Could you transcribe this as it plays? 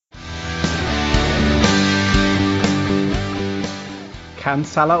Can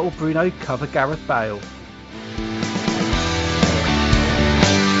Salah or Bruno cover Gareth Bale?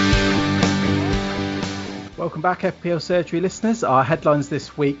 Welcome back, FPL Surgery listeners. Our headlines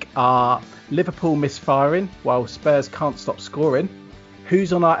this week are Liverpool misfiring while Spurs can't stop scoring,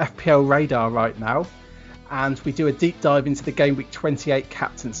 who's on our FPL radar right now, and we do a deep dive into the Game Week 28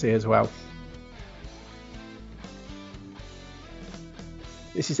 captaincy as well.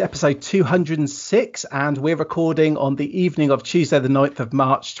 This is episode 206 and we're recording on the evening of Tuesday the 9th of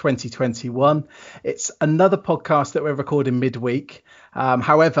March 2021. It's another podcast that we're recording midweek.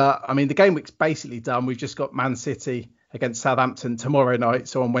 However, the game week's basically done. We've just got Man City against Southampton tomorrow night,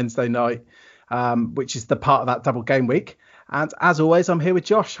 so on Wednesday night, which is the part of that double game week. And as always, I'm here with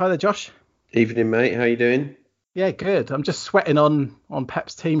Josh. Hi there, Josh. Evening, mate. How you doing? Yeah, good. I'm just sweating on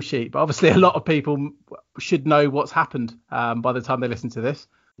Pep's team sheet, but obviously a lot of people should know what's happened by the time they listen to this.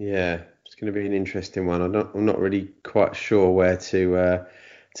 Yeah, it's going to be an interesting one. I'm not really quite sure where to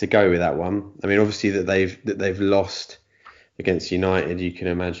go with that one. I mean, obviously that they've lost against United, you can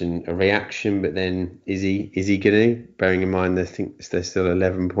imagine a reaction, but then is he going to? Bearing in mind they're still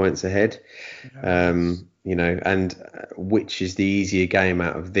 11 points ahead. Yes. And which is the easier game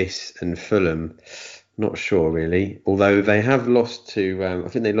out of this and Fulham? Not sure really. Although they have lost to, I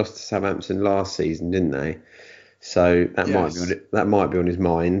think they lost to Southampton last season, didn't they? So that might be on his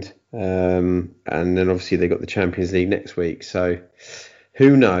mind. And then obviously they got the Champions League next week. So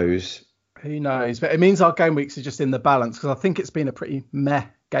who knows? Who knows? But it means our game weeks are just in the balance, because I think it's been a pretty meh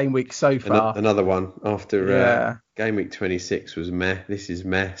game week so far. Another one after game week 26 was meh. This is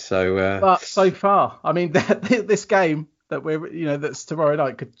meh. So but so far, this game that that's tomorrow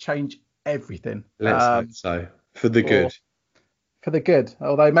night could change everything. Let's hope so, for the good. For the good.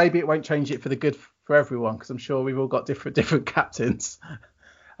 Although maybe it won't change it for the good for everyone, because I'm sure we've all got different captains.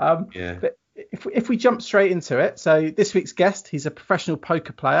 But if we jump straight into it, so this week's guest, he's a professional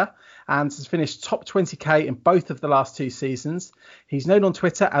poker player and has finished top 20k in both of the last two seasons. He's known on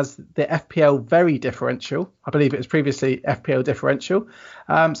Twitter as the FPL Very Differential. I believe it was previously FPL Differential.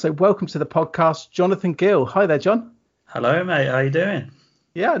 So welcome to the podcast, Jonathan Gill. Hi there, John. Hello, mate. How you doing?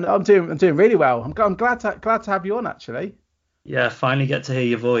 Yeah, no, I'm doing really well. I'm glad to have you on, actually. Yeah, finally get to hear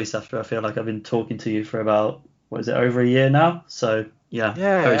your voice after I feel like I've been talking to you for about, over a year now? So yeah,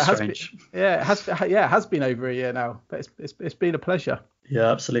 very strange. It has been over a year now, but it's been a pleasure. Yeah,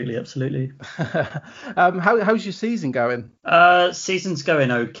 absolutely. How's your season going? Season's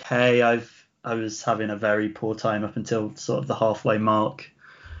going okay. I was having a very poor time up until sort of the halfway mark,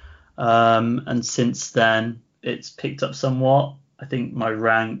 and since then it's picked up somewhat. I think my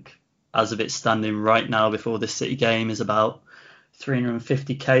rank, as of it standing right now before this City game, is about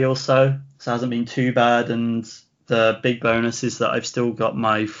 350k or so. So it hasn't been too bad. And the big bonus is that I've still got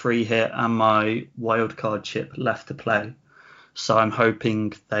my free hit and my wildcard chip left to play. So I'm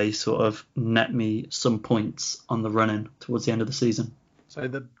hoping they sort of net me some points on the run-in towards the end of the season. So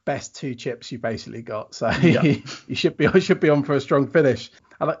the best two chips you basically got. So yeah. you should be on for a strong finish.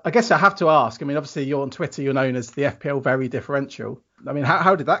 I guess I have to ask, obviously you're on Twitter, you're known as the FPL Very Differential.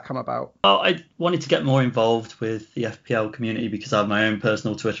 How did that come about? Well, I wanted to get more involved with the FPL community because I have my own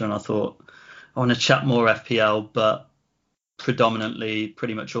personal Twitter, and I thought I want to chat more FPL, but predominantly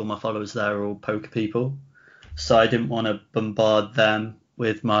pretty much all my followers there are all poker people. So I didn't want to bombard them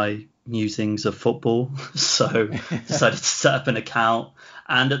with my musings of football. So decided to set up an account.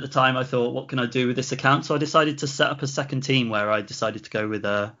 And at the time I thought, what can I do with this account? So I decided to set up a second team where I decided to go with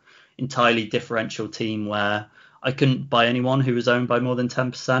a entirely differential team where I couldn't buy anyone who was owned by more than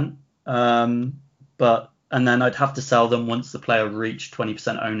 10%. And then I'd have to sell them once the player reached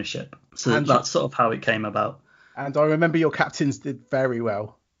 20% ownership. So that's sort of how it came about. And I remember your captains did very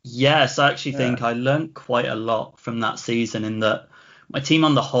well. Yes, I actually think I learned quite a lot from that season, in that my team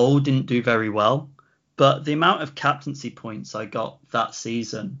on the whole didn't do very well. But the amount of captaincy points I got that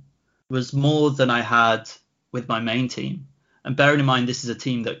season was more than I had with my main team. And bearing in mind, this is a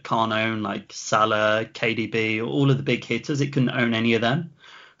team that can't own like Salah, KDB, all of the big hitters. It couldn't own any of them.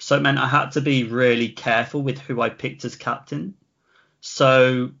 So it meant I had to be really careful with who I picked as captain.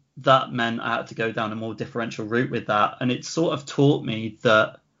 So that meant I had to go down a more differential route with that. And it sort of taught me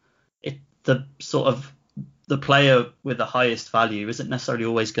that the player with the highest value isn't necessarily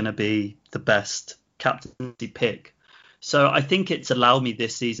always going to be the best captaincy pick. So I think it's allowed me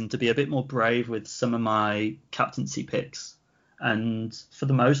this season to be a bit more brave with some of my captaincy picks. And for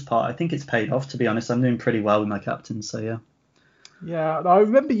the most part, I think it's paid off, to be honest. I'm doing pretty well with my captains, so yeah. Yeah, I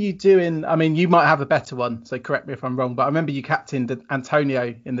remember you doing. I mean, you might have a better one, so correct me if I'm wrong. But I remember you captained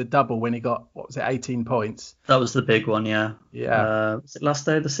Antonio in the double when he got, what was it, 18 points? That was the big one, yeah. Yeah. Was it last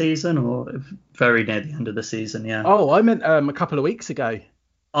day of the season or very near the end of the season? Yeah. Oh, I meant a couple of weeks ago.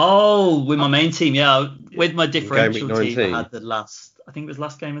 Oh, with my main team, yeah. With my differential Game week team, 19. I had I think it was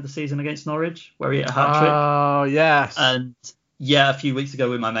last game of the season against Norwich, where he hit a hat-trick. Oh, yes. And yeah, a few weeks ago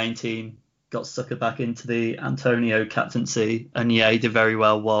with my main team, got suckered back into the Antonio captaincy, and yeah, he did very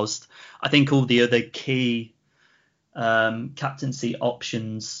well whilst I think all the other key captaincy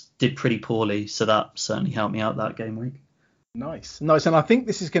options did pretty poorly, so that certainly helped me out that game week. Nice. And I think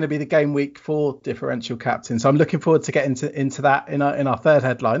this is going to be the game week for differential captain, so I'm looking forward to getting into that in our third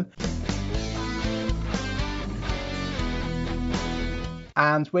headline.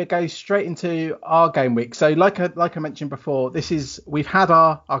 And we'll go straight into our game week. So like I mentioned before, we've had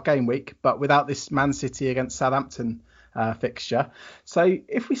our game week, but without this Man City against Southampton fixture. So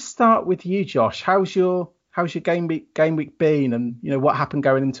if we start with you, Josh, how's your game week been, and what happened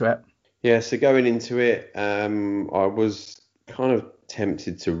going into it? Yeah, so going into it, I was kind of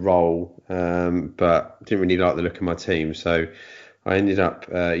tempted to roll, but didn't really like the look of my team. So I ended up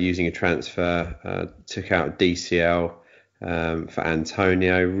using a transfer, took out DCL for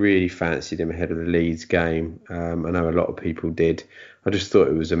Antonio. Really fancied him ahead of the Leeds game. I know a lot of people did. I just thought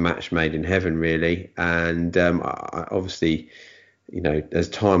it was a match made in heaven, really. And I obviously, as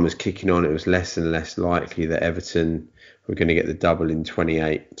time was kicking on, it was less and less likely that Everton were going to get the double in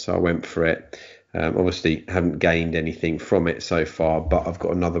 28. So I went for it. Obviously, haven't gained anything from it so far, but I've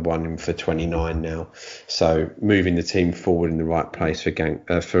got another one in for 29 now. So moving the team forward in the right place for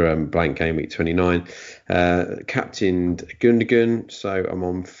blank game week 29. Captained Gundogan, so I'm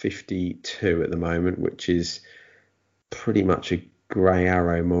on 52 at the moment, which is pretty much a grey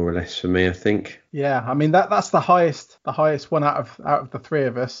arrow more or less for me, I think. Yeah, I mean that's the highest one out of the three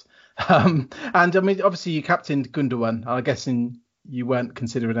of us. And I mean, obviously you captained Gundogan. I'm guessing you weren't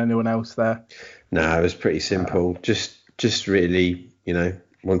considering anyone else there. No, it was pretty simple. Just really,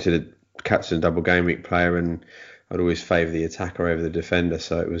 wanted to captain a double game week player, and I'd always favour the attacker over the defender.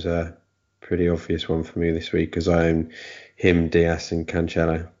 So it was a pretty obvious one for me this week, because I own him, Diaz, and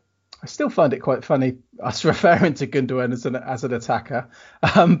Cancelo. I still find it quite funny us referring to Gundogan as an attacker.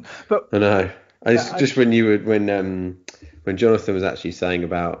 But I know. It's just when Jonathan was actually saying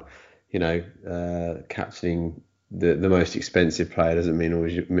about captaining the most expensive player doesn't mean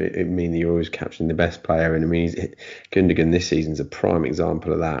that you're always capturing the best player. And I mean, Gundogan this season's a prime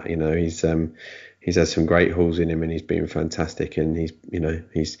example of that. He's had some great hauls in him, and he's been fantastic. And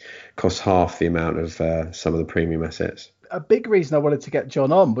he's cost half the amount of some of the premium assets. A big reason I wanted to get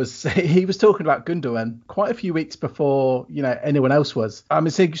John on was he was talking about Gundogan quite a few weeks before anyone else was.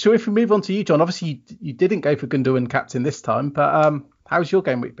 So if we move on to you, John, obviously you didn't go for Gundogan captain this time, but how's your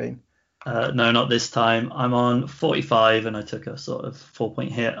game week been? No, not this time. I'm on 45, and I took a sort of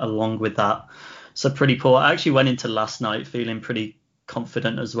 4-point hit along with that. So pretty poor. I actually went into last night feeling pretty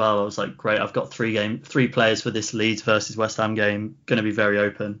confident as well. I was like, great, I've got three players for this Leeds versus West Ham game. Going to be very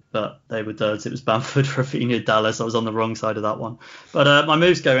open, but they were duds. It was Bamford, Rafinha, Dallas. I was on the wrong side of that one. But my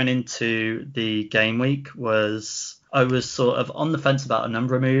moves going into the game week I was sort of on the fence about a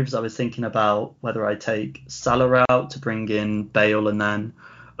number of moves. I was thinking about whether I take Salah out to bring in Bale and then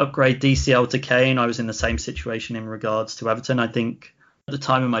upgrade DCL to Kane. I was in the same situation in regards to Everton. I think at the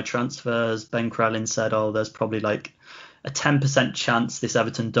time of my transfers, Ben Crellin said, there's probably like a 10% chance this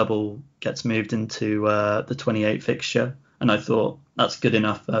Everton double gets moved into the 28 fixture. And I thought that's good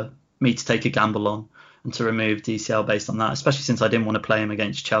enough for me to take a gamble on and to remove DCL based on that, especially since I didn't want to play him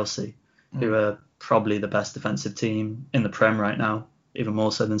against Chelsea, who are probably the best defensive team in the Prem right now, even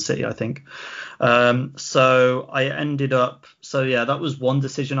more so than City, I think. So I ended up, that was one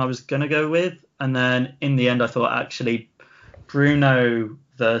decision I was going to go with. And then in the end, I thought actually Bruno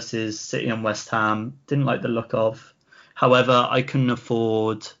versus City and West Ham, didn't like the look of. However, I couldn't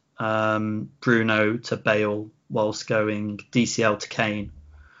afford Bruno to Bale whilst going DCL to Kane.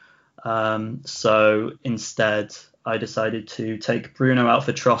 So instead, I decided to take Bruno out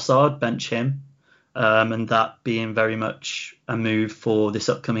for Trossard, bench him. And that being very much a move for this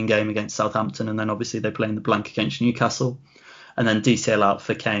upcoming game against Southampton. And then obviously they play in the blank against Newcastle. And then DCL out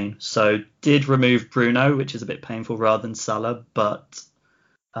for Kane. So did remove Bruno, which is a bit painful rather than Salah. But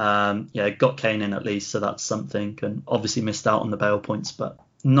got Kane in at least. So that's something. And obviously missed out on the Bale points, but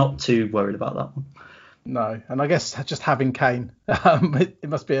not too worried about that one. No, and I guess just having Kane, it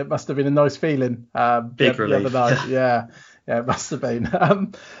must have been a nice feeling. Big relief. The other night. Yeah, it must have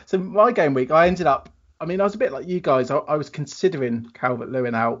been. So my game week, I ended up. I mean, I was a bit like you guys. I was considering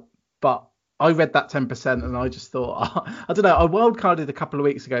Calvert-Lewin out, but I read that 10% and I just thought, I don't know, I wildcarded a couple of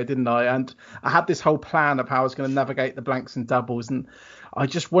weeks ago, didn't I? And I had this whole plan of how I was going to navigate the blanks and doubles, and I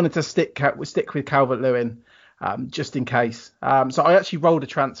just wanted to stick with Calvert-Lewin just in case. So I actually rolled a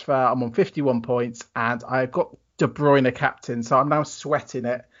transfer. I'm on 51 points and I got De Bruyne captain, so I'm now sweating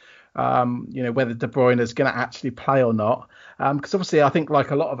it. Whether De Bruyne is going to actually play or not. Because obviously I think,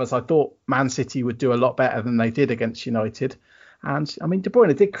 like a lot of us, I thought Man City would do a lot better than they did against United. And I mean, De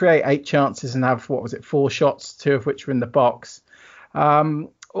Bruyne did create 8 chances and have, 4 shots, 2 of which were in the box.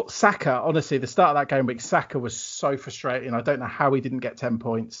 Saka, honestly, the start of that game week, Saka was so frustrating. I don't know how he didn't get 10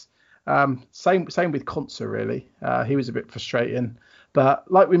 points. Same with Konsa, really. He was a bit frustrating.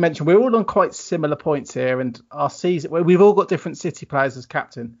 But like we mentioned, we're all on quite similar points here, and our season, we've all got different City players as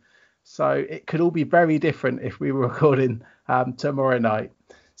captain. So it could all be very different if we were recording tomorrow night.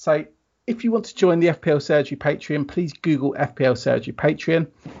 So if you want to join the FPL Surgery Patreon, please Google FPL Surgery Patreon,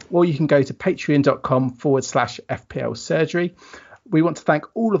 or you can go to patreon.com/FPL Surgery. We want to thank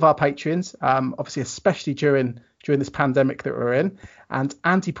all of our patrons, obviously, especially during this pandemic that we're in, and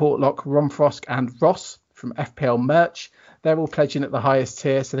Andy Portlock, Ron Frosk and Ross from FPL Merch. They're all pledging at the highest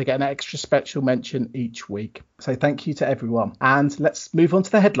tier, so they get an extra special mention each week. So thank you to everyone. And let's move on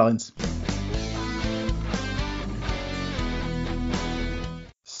to the headlines.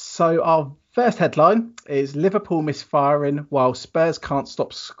 So our first headline is Liverpool misfiring while Spurs can't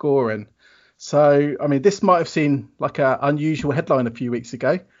stop scoring. So, I mean, this might have seemed like an unusual headline a few weeks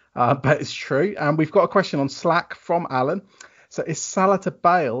ago, but it's true. And we've got a question on Slack from Alan. So is Salah to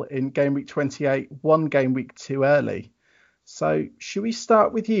Bale in game week 28 one game week too early? So should we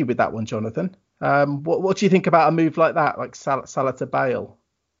start with you with that one, Jonathan? What do you think about a move like that, like Salah to Bale?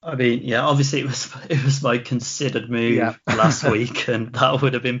 I mean, yeah, obviously it was my considered move last week, and that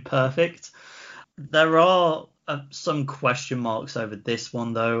would have been perfect. There are some question marks over this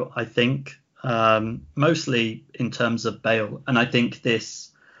one, though, I think, mostly in terms of Bale. And I think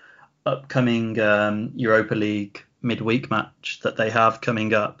this upcoming Europa League midweek match that they have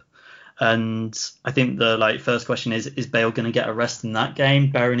coming up, and I think the first question is Bale going to get a rest in that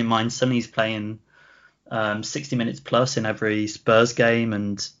game, bearing in mind Sonny's playing 60 minutes plus in every Spurs game,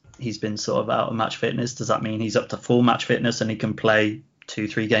 and he's been sort of out of match fitness. Does that mean he's up to full match fitness and he can play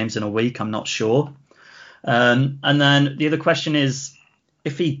 2-3 games in a week? I'm not sure. And then the other question is,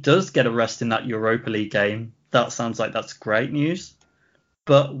 if he does get a rest in that Europa League game, that sounds like that's great news.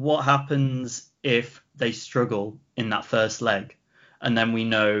 But what happens if they struggle in that first leg, and then we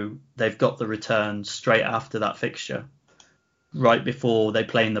know they've got the return straight after that fixture, right before they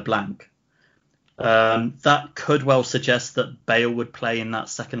play in the blank? That could well suggest that Bale would play in that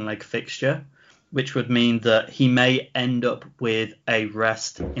second leg fixture, which would mean that he may end up with a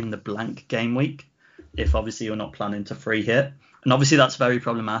rest in the blank game week, if obviously you're not planning to free hit. And obviously that's very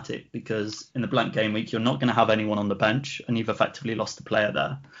problematic, because in the blank game week, you're not going to have anyone on the bench, and you've effectively lost a player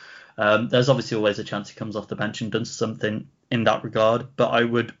there. There's obviously always a chance he comes off the bench and does something in that regard, but I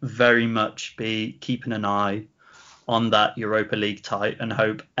would very much be keeping an eye on that Europa League tie and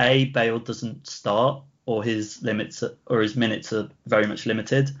hope A, Bale doesn't start, or his minutes are very much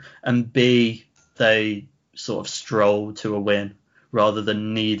limited, and B, they sort of stroll to a win rather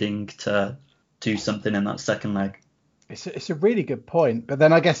than needing to do something in that second leg. It's a really good point, but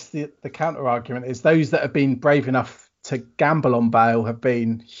then I guess the counter argument is those that have been brave enough to gamble on Bale have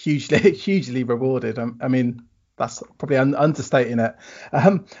been hugely rewarded. I mean, that's probably understating it.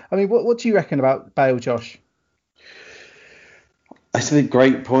 I mean, what do you reckon about Bale, Josh? That's a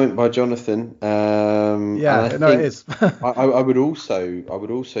great point by Jonathan. It is. I would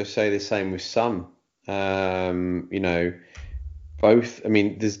also say the same with Son. Both. I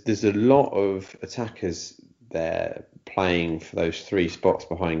mean, there's a lot of attackers there playing for those 3 spots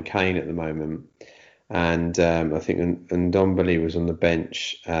behind Kane at the moment, and I think Ndombele was on the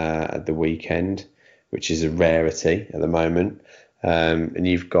bench at the weekend, which is a rarity at the moment. And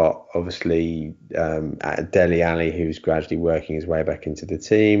you've got obviously Dele Alli, who's gradually working his way back into the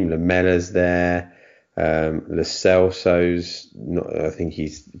team. Lamella's there. Lo Celso's not. I think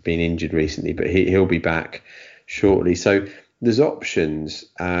he's been injured recently, but he'll be back shortly. So there's options,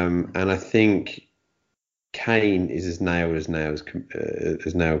 and I think Kane is as nailed as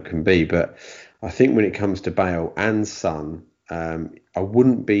nail can be. But I think when it comes to Bale and Son, I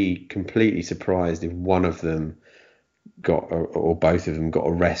wouldn't be completely surprised if one of them or both of them got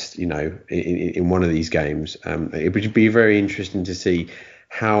a rest, in one of these games. It would be very interesting to see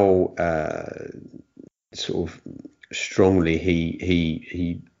how sort of strongly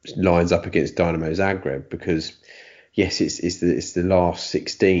he lines up against Dynamo Zagreb, because yes, it's the last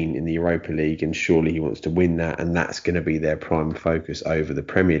 16 in the Europa League, and surely he wants to win that, and that's going to be their prime focus over the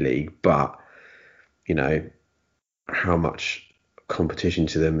Premier League. But how much competition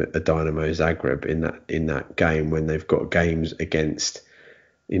to them are Dynamo Zagreb in that game when they've got games against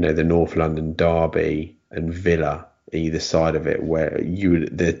the North London derby and Villa either side of it, where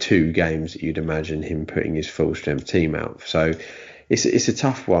they're two games that you'd imagine him putting his full strength team out. So it's a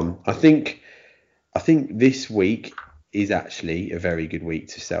tough one. I think this week is actually a very good week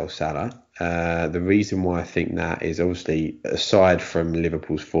to sell Salah. The reason why I think that is obviously, aside from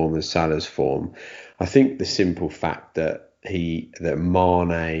Liverpool's form and Salah's form, I think the simple fact that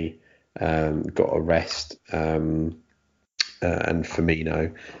Mane got a rest and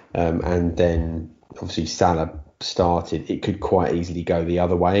Firmino, and then obviously Salah started, it could quite easily go the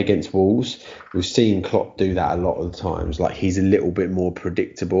other way against Wolves. We've seen Klopp do that a lot of the times. Like, he's a little bit more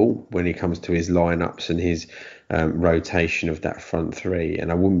predictable when it comes to his lineups and his rotation of that front three.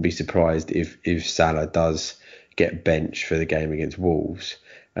 And I wouldn't be surprised if Salah does get benched for the game against Wolves.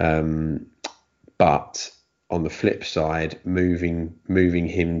 But on the flip side, moving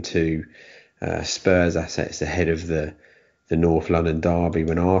him to Spurs assets ahead of the North London derby,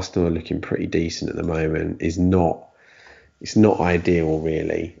 when Arsenal are looking pretty decent at the moment, it's not ideal,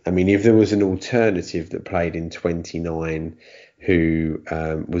 really. I mean, if there was an alternative that played in 29 who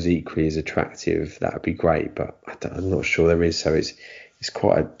was equally as attractive, that would be great, but I'm not sure there is. So it's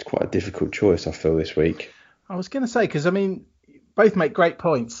quite a difficult choice, I feel, this week. I was going to say, because I mean, both make great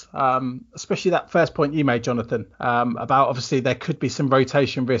points, especially that first point you made, Jonathan, about obviously there could be some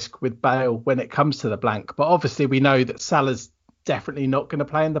rotation risk with Bale when it comes to the blank. But obviously we know that Salah's definitely not going to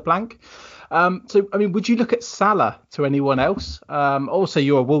play in the blank. So, I mean, would you look at Salah to anyone else? Also,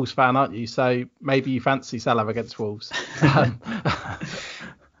 you're a Wolves fan, aren't you? So maybe you fancy Salah against Wolves.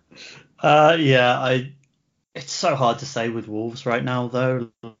 It's so hard to say with Wolves right now, though.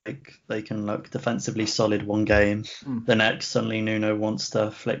 Like, they can look defensively solid one game. The next, suddenly Nuno wants to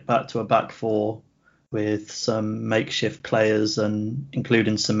flick back to a back four with some makeshift players, and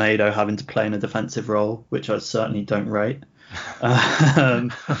including Semedo having to play in a defensive role, which I certainly don't rate.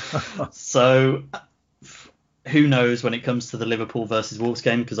 So who knows when it comes to the Liverpool versus Wolves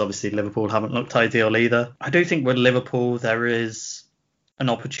game, because obviously Liverpool haven't looked ideal either. I do think with Liverpool there is an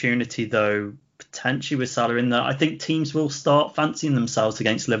opportunity, though, potentially with Salah in there. I think teams will start fancying themselves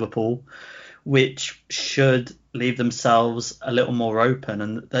against Liverpool, which should leave themselves a little more open,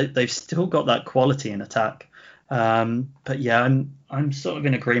 and they've still got that quality in attack. But yeah, I'm sort of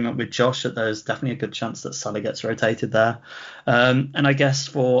in agreement with Josh that there's definitely a good chance that Salah gets rotated there. And I guess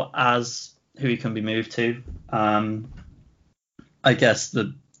for as who he can be moved to, I guess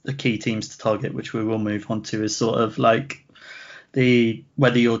the key teams to target, which we will move on to, is sort of like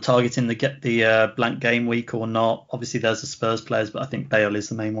whether you're targeting the blank game week or not. Obviously there's the Spurs players, but I think Bale is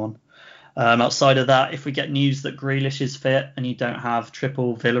the main one. Outside of that, if we get news that Grealish is fit and you don't have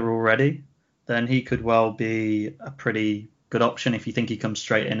triple Villa already, then he could well be a pretty good option if you think he comes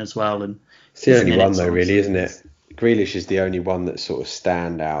straight in as well. And it's the only one, though, really, isn't it? Grealish is the only one that sort of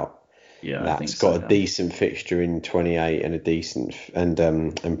stand out. Yeah, that's got a decent fixture in 28 and a decent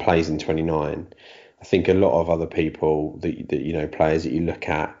and plays in 29. I think a lot of other people that players that you look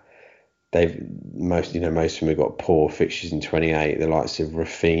at, most of them have got poor fixtures in 28. The likes of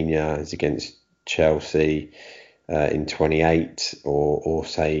Rafinha is against Chelsea in 28, or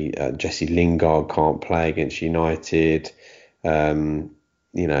say Jesse Lingard can't play against United. Aubameyang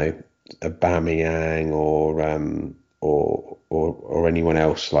or anyone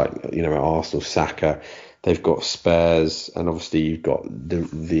else, like Arsenal, Saka. They've got Spurs, and obviously you've got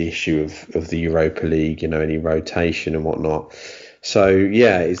the issue of the Europa League, any rotation and whatnot. So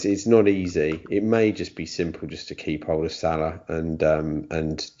yeah, it's not easy. It may just be simple just to keep hold of Salah and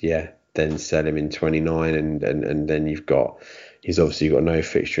then sell him in 29, and then he's obviously got no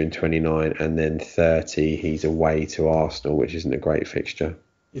fixture in 29, and then 30 he's away to Arsenal, which isn't a great fixture.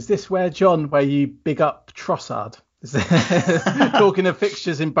 Is this where you big up Trossard? Talking of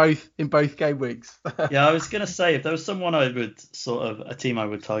fixtures in both game weeks. Yeah, I was going to say, if there was someone a team I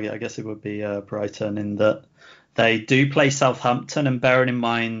would target, I guess it would be Brighton, in that they do play Southampton, and bearing in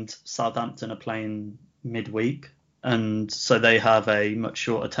mind Southampton are playing midweek, and so they have a much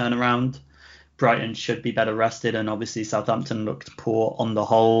shorter turnaround. Brighton should be better rested, and obviously Southampton looked poor on the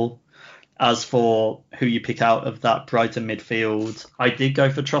whole. As for who you pick out of that Brighton midfield, I did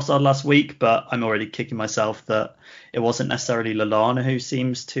go for Trossard last week, but I'm already kicking myself that it wasn't necessarily Lallana who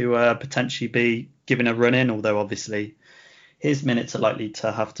seems to potentially be given a run in, although obviously his minutes are likely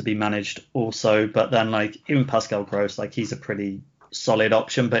to have to be managed also. But then even Pascal Gross, he's a pretty solid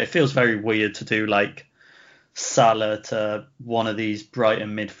option, but it feels very weird to do Salah to one of these Brighton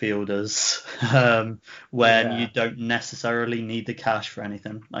midfielders when you don't necessarily need the cash for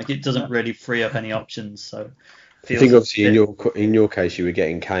anything. Like, it doesn't really free up any options. So I think obviously in your case you were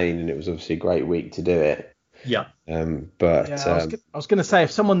getting Kane, and it was obviously a great week to do it. Yeah. I was going to say,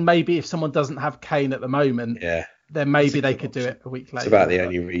 if someone doesn't have Kane at the moment, then maybe they could do it a week later. It's about the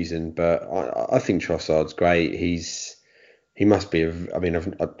only reason, but I think Trossard's great. He must be. I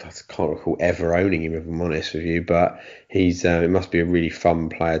can't recall ever owning him, if I'm honest with you, but it must be a really fun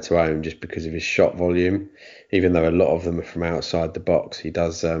player to own just because of his shot volume. Even though a lot of them are from outside the box, he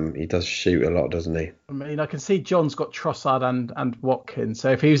does shoot a lot, doesn't he? I mean, I can see John's got Trossard and Watkins. So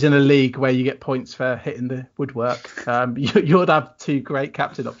if he was in a league where you get points for hitting the woodwork, you'd have two great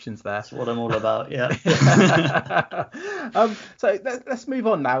captain options there. That's what I'm all about, yeah. So let's move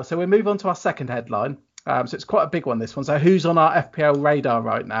on now. So we'll move on to our second headline. So it's quite a big one, this one. So who's on our FPL radar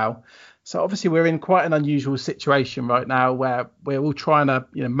right now? So obviously we're in quite an unusual situation right now where we're all trying to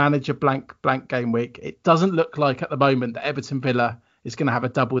manage a blank game week. It doesn't look like at the moment that Everton Villa is going to have a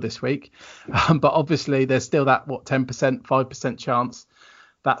double this week. But obviously there's still that 10%, 5% chance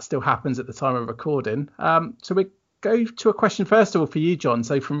that still happens at the time of recording. So we go to a question first of all for you, John.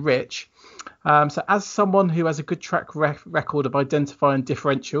 So from Rich. So as someone who has a good track record of identifying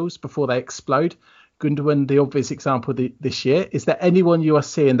differentials before they explode, Gundogan, the obvious example this year, is there anyone you are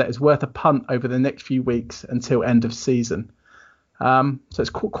seeing that is worth a punt over the next few weeks until end of season? So it's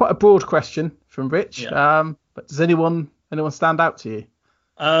quite a broad question from Rich. Yeah. But does anyone stand out to you?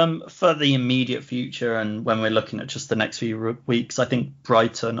 For the immediate future, and when we're looking at just the next few weeks, I think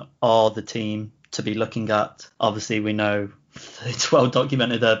Brighton are the team to be looking at. Obviously, we know it's well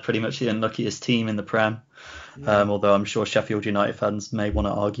documented they're pretty much the unluckiest team in the Prem. Yeah. Although I'm sure Sheffield United fans may want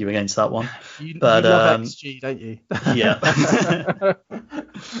to argue against that one. You love XG, don't you? Yeah.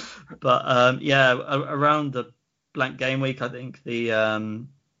 But around the blank game week, I think the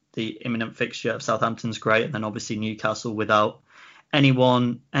imminent fixture of Southampton's great, and then obviously Newcastle without any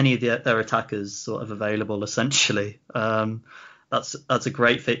of their attackers sort of available essentially. That's a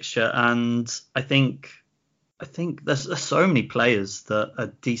great fixture, and I think there's so many players that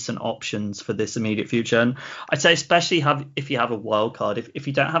are decent options for this immediate future. And I'd say especially if you have a wild card. If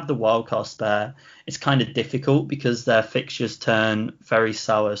you don't have the wild card spare, it's kind of difficult because their fixtures turn very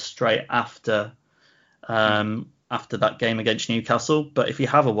sour straight after that game against Newcastle. But if you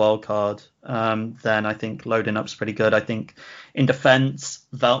have a wild card, then I think loading up's pretty good. I think in defence,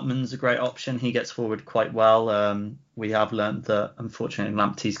 Veltman's a great option. He gets forward quite well. We have learned that unfortunately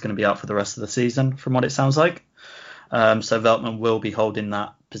Lamptey's going to be out for the rest of the season, from what it sounds like. So Veltman will be holding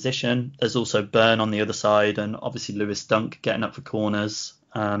that position. There's also Burn on the other side, and obviously Lewis Dunk getting up for corners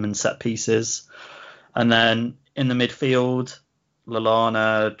and set pieces. And then in the midfield,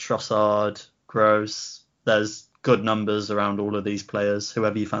 Lallana, Trossard, Gross. There's good numbers around all of these players.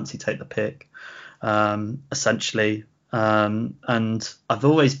 Whoever you fancy, take the pick. Essentially, and I've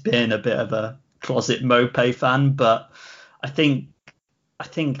always been a bit of a closet Mopé fan, but I think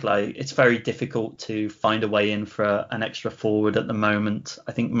like it's very difficult to find a way in for an extra forward at the moment.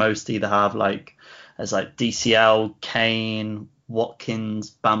 I think most either have as DCL, Kane, Watkins,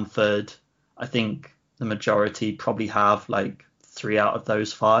 Bamford. I think the majority probably have 3 out of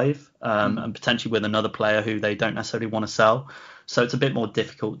those 5, and potentially with another player who they don't necessarily want to sell. So it's a bit more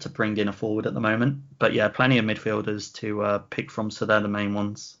difficult to bring in a forward at the moment. But yeah, plenty of midfielders to pick from. So they're the main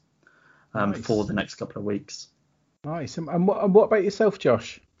ones for the next couple of weeks. Nice. And what about yourself,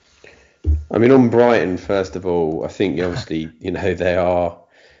 Josh? I mean, on Brighton, first of all, I think obviously, they are.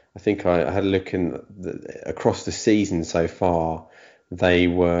 I think I had a look across the season so far. They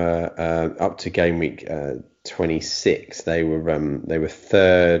were up to game week 26. They were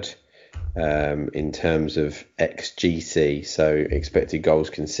third in terms of XGC, so expected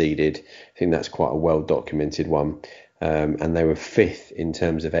goals conceded. I think that's quite a well documented one. And they were 5th in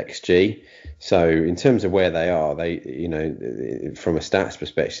terms of XG. So in terms of where they are, they, from a stats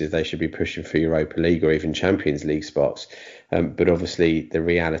perspective, they should be pushing for Europa League or even Champions League spots. But obviously the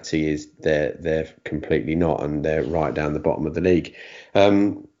reality is they're completely not, and they're right down the bottom of the league. As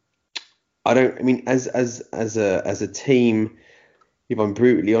a team, if I'm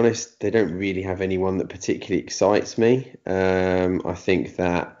brutally honest, they don't really have anyone that particularly excites me. I think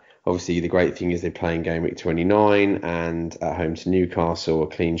that obviously the great thing is they're playing game week 29 and at home to Newcastle, a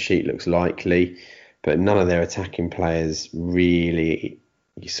clean sheet looks likely, but none of their attacking players really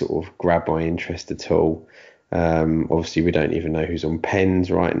sort of grab my interest at all. Obviously we don't even know who's on pens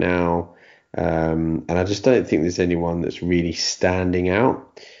right now. And I just don't think there's anyone that's really standing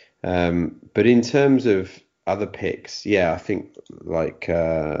out. But in terms of other picks, I think like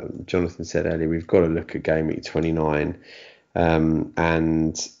Jonathan said earlier, we've got to look at game week 29,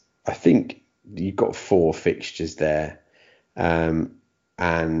 and I think you've got 4 fixtures there, and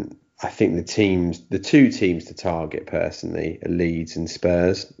I think the 2 teams to target personally are Leeds and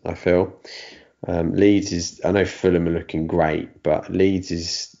Spurs. I feel Leeds is. I know Fulham are looking great, but Leeds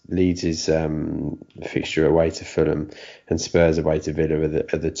is fixture away to Fulham and Spurs away to Villa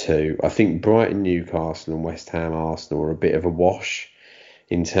are the 2. I think Brighton, Newcastle and West Ham, Arsenal are a bit of a wash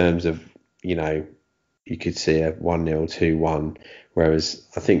in terms of, you could see a 1-0, 2-1, whereas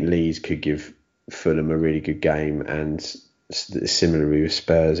I think Leeds could give Fulham a really good game, and similarly with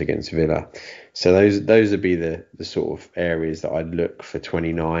Spurs against Villa. So those would be the sort of areas that I'd look for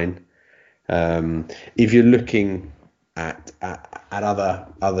 29. If you're looking at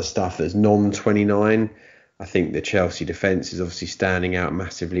other stuff that's non-29, I think the Chelsea defence is obviously standing out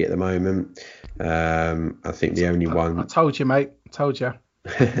massively at the moment. I think the only one... I told you, mate. I told you.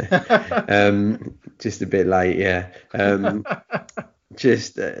 Just a bit late, yeah. I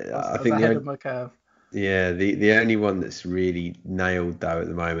think ahead of my curve. Yeah, the only one that's really nailed though at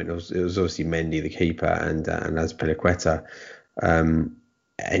the moment it was obviously Mendy, the keeper, and Azpilicueta.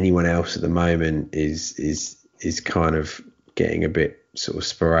 Anyone else at the moment is kind of getting a bit sort of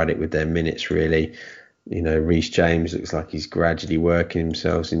sporadic with their minutes, really. Reece James looks like he's gradually working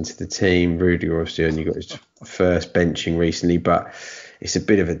himself into the team. Rudiger obviously only got his first benching recently, but it's a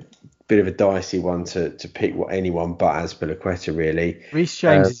bit of a dicey one to pick anyone but Azpilicueta, really. Reece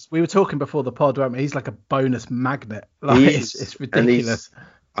James, we were talking before the pod, weren't we? He's like a bonus magnet. It's ridiculous.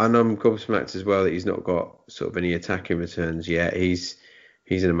 And I'm gobsmacked as well that he's not got sort of any attacking returns yet. He's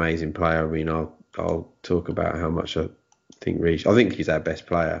an amazing player. I mean, I'll talk about how much I think Reece. I think he's our best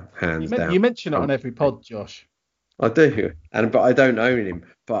player, hands down. You mention it on every pod, Josh. I do, but I don't own him.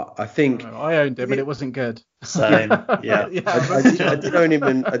 But I think I owned him, and it wasn't good. Same, yeah. I did own him,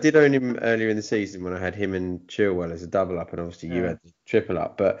 and I did own him earlier in the season when I had him and Chilwell as a double up, and obviously you had the triple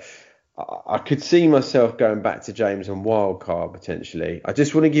up. But I could see myself going back to James on wild card potentially. I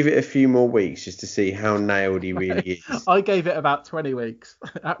just want to give it a few more weeks just to see how nailed he really is. I gave it about 20 weeks.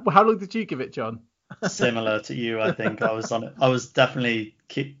 How long did you give it, John? Similar to you, I think. I was on it. I was definitely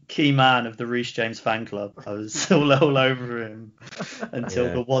key man of the Reece James fan club. I was all over him until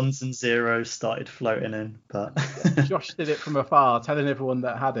the 1s and 0s started floating in. But Josh did it from afar, telling everyone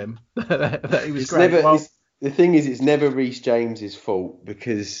that had him that he was great. The thing is, it's never Reece James's fault,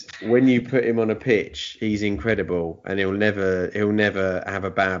 because when you put him on a pitch, he's incredible, and he'll never have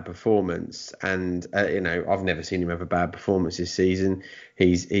a bad performance. And I've never seen him have a bad performance this season.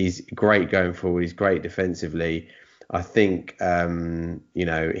 He's great going forward. He's great defensively. I think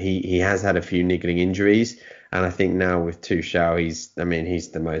he has had a few niggling injuries, and I think now with Tuchel, he's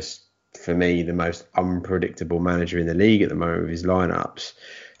the most unpredictable manager in the league at the moment with his lineups.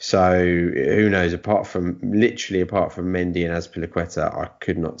 So who knows? Apart from Mendy and Azpilicueta, I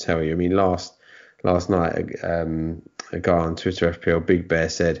could not tell you. I mean, last night a guy on Twitter, FPL Big Bear,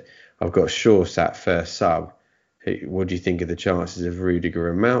 said, "I've got Shaw sat first sub. What do you think of the chances of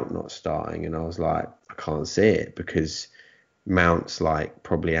Rudiger and Mount not starting?" And I was like, I can't see it, because Mount's like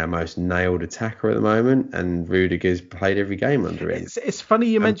probably our most nailed attacker at the moment, and Rudiger's played every game under him. It's funny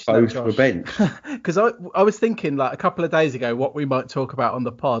you mentioned that, Josh. Both were benched. Because I was thinking like a couple of days ago what we might talk about on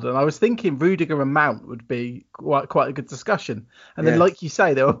the pod, and I was thinking Rudiger and Mount would be quite a good discussion. And then, like you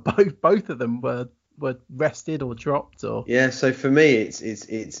say, they were both of them were rested or dropped or. Yeah, so for me it's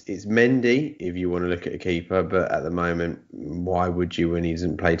Mendy if you want to look at a keeper, but at the moment, why would you when he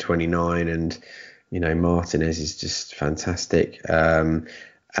doesn't play 29? And Martinez is just fantastic. And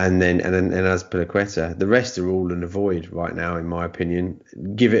then Azpilicueta. The rest are all in the void right now, in my opinion.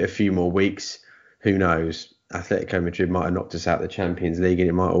 Give it a few more weeks. Who knows? Atletico Madrid might have knocked us out of the Champions League, and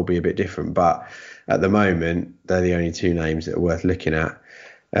it might all be a bit different. But at the moment, they're the only 2 names that are worth looking at.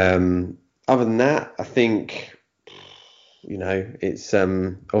 Other than that, I think, it's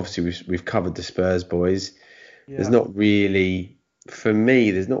obviously we've covered the Spurs boys. Yeah. For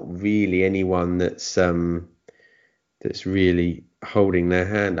me, there's not really anyone that's really holding their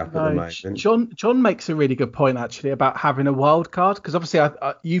hand up at the moment. John makes a really good point actually about having a wild card, because obviously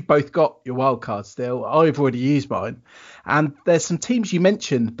you've both got your wild card still. I've already used mine, and there's some teams you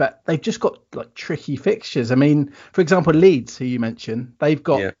mentioned, but they've just got like tricky fixtures. I mean, for example, Leeds, who you mentioned, they've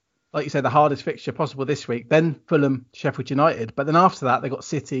got like you said, the hardest fixture possible this week, then Fulham, Sheffield United, but then after that they've got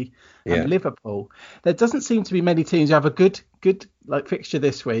City and Liverpool. There doesn't seem to be many teams who have a good like fixture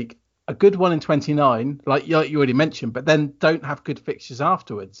this week, a good one in 29, like you already mentioned, but then don't have good fixtures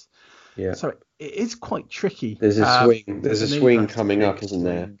afterwards. Yeah. So it is quite tricky. There's a swing. There's a swing coming up, isn't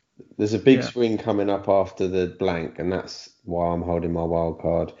there? there's a big swing coming up after the blank, and that's why I'm holding my wild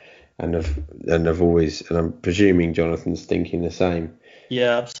card. And I'm presuming Jonathan's thinking the same.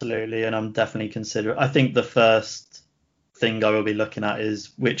 Yeah, absolutely. And I'm definitely considering. I think the first thing I will be looking at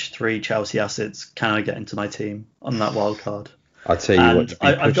is which 3 Chelsea assets can I get into my team on that wild card. I'll tell you what,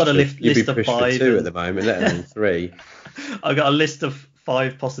 I've got a list of 5. 2 at the moment, let alone 3. I've got a list of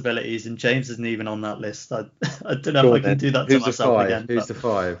 5 possibilities, and James isn't even on that list. I don't know if I can do that to myself again. Who's the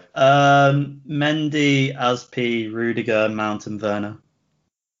 5? Mendy, Aspi, Rudiger, Mount, and Werner.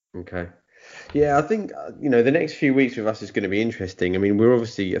 Okay. Yeah, I think the next few weeks with us is going to be interesting. I mean, we're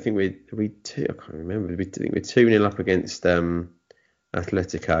obviously, I think I can't remember. I think we're 2-0 up against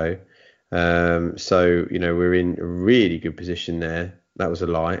Atletico. So we're in a really good position there. That was a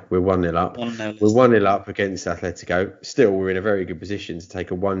lie. We're 1-0 up. We're 1-0 up against Atletico. Still, we're in a very good position to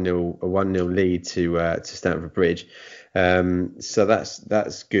take a 1-0 lead to Stamford Bridge. So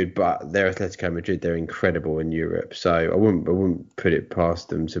that's good. But they're Atletico Madrid. They're incredible in Europe. So I wouldn't put it past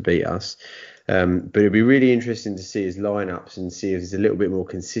them to beat us. But it'd be really interesting to see his lineups and see if there's a little bit more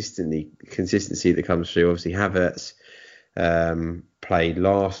consistency that comes through. Obviously, Havertz played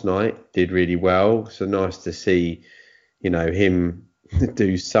last night, did really well. So nice to see, him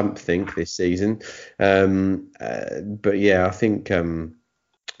do something this season. But yeah, I think even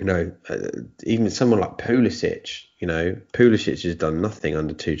someone like Pulisic, Pulisic has done nothing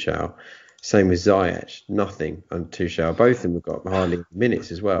under Tuchel. Same with Ziyech, nothing under Tuchel. Both of them have got hardly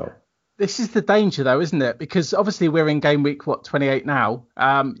minutes as well. This is the danger, though, isn't it? Because obviously we're in game week 28 now.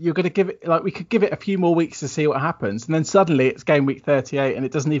 You're going to give it we could give it a few more weeks to see what happens, and then suddenly it's game week 38, and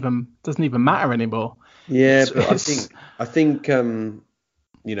it doesn't even matter anymore. Yeah, but I think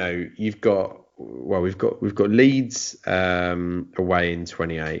you've got we've got Leeds away in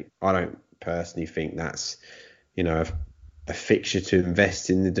 28. I don't personally think that's a fixture to invest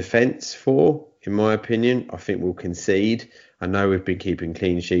in the defence for. In my opinion, I think we'll concede. I know we've been keeping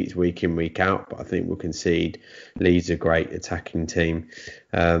clean sheets week in, week out, but I think we'll concede. Leeds are a great attacking team.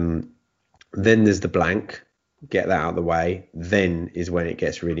 Then there's the blank. Get that out of the way. Then is when it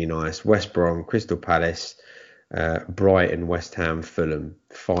gets really nice. West Brom, Crystal Palace, Brighton, West Ham, Fulham.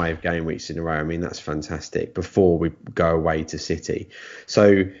 5 game weeks in a row. I mean, that's fantastic before we go away to City.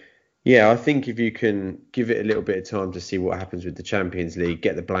 So, yeah, I think if you can give it a little bit of time to see what happens with the Champions League,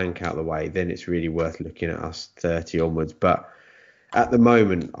 get the blank out of the way, then it's really worth looking at us 30 onwards. But at the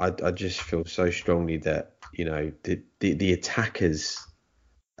moment, I just feel so strongly that, the attackers,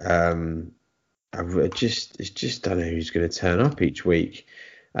 I just don't know who's going to turn up each week.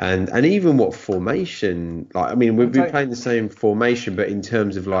 And even what formation, we'll be playing the same formation, but in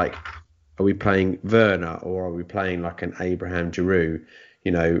terms of are we playing Werner or are we playing like an Abraham Giroud?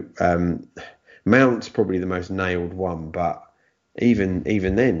 Mount's probably the most nailed one, but even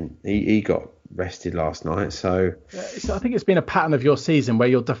then he got rested last night. So I think it's been a pattern of your season where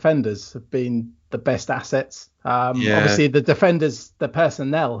your defenders have been the best assets. Obviously the defenders, the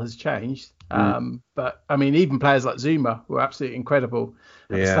personnel has changed. But I mean, even players like Zuma were absolutely incredible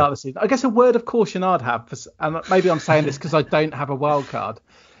at the start of the season. I guess a word of caution I'd have, and maybe I'm saying this because I don't have a wild card,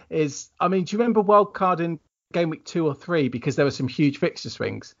 is, do you remember wild card in game week 2 or 3, because there were some huge fixture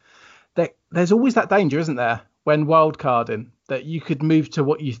swings? There's always that danger, isn't there, when wild carding, that you could move to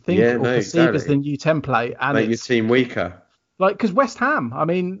what you think perceive as the new template and make your team weaker. Because West Ham,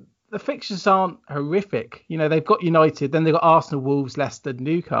 the fixtures aren't horrific. They've got United, then they've got Arsenal, Wolves, Leicester,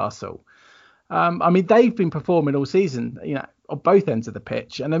 Newcastle. They've been performing all season, on both ends of the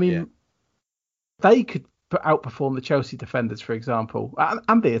pitch, and they could outperform the Chelsea defenders, for example,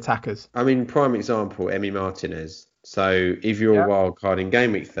 and the attackers. Prime example, Emi Martinez. So if you're a wild card in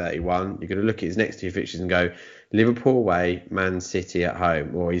game week 31, you're going to look at his next 2 fixtures and go, Liverpool away, Man City at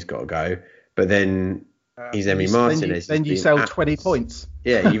home, or he's got to go. But then he's Emi Martinez. Then you sell 20 points.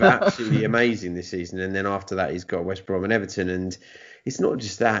 Yeah, you're absolutely amazing this season. And then after that, he's got West Brom and Everton. And it's not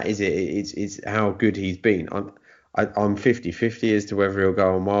just that, is it? It's how good he's been. I'm 50-50 as to whether he'll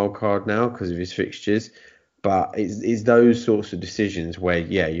go on wild card now because of his fixtures. But it's those sorts of decisions where,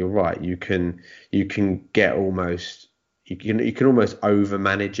 you're right. You can get almost, you can almost over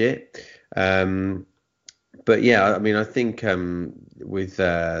manage it. But yeah, I think with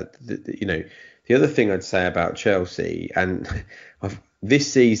the other thing I'd say about Chelsea, and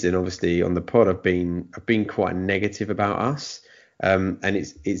this season, obviously on the pod, I've been quite negative about us, and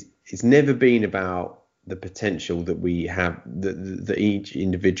it's never been about the potential that we have, that each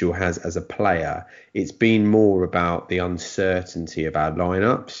individual has as a player. It's been more about the uncertainty of our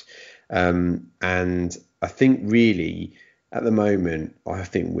lineups, and I think really at the moment, I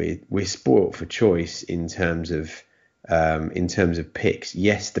think we're spoilt for choice in terms of in terms of picks.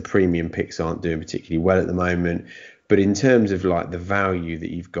 Yes, the premium picks aren't doing particularly well at the moment, but in terms of like the value that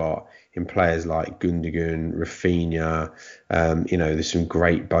you've got in players like Gundogan, Rafinha, there's some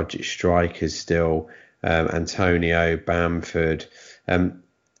great budget strikers still, Antonio, Bamford. Are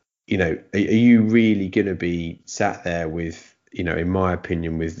you really going to be sat there with, in my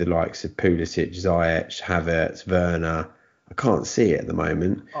opinion, with the likes of Pulisic, Ziyech, Havertz, Werner? I can't see it at the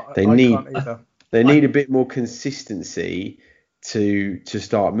moment. They need a bit more consistency to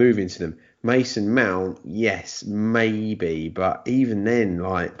start moving to them. Mason Mount, yes, maybe, but even then,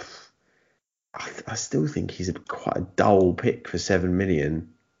 like, I still think he's quite a dull pick for 7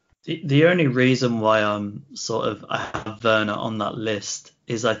 million. The only reason why I have Werner on that list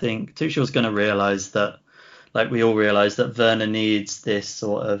is I think Tuchel's going to realise that, like we all realise, that Werner needs this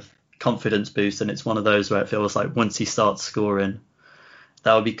sort of confidence boost, and it's one of those where it feels like once he starts scoring,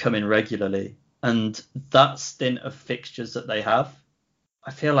 that will be coming regularly. And that stint of fixtures that they have,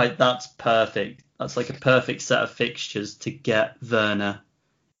 I feel like that's perfect. That's like a perfect set of fixtures to get Werner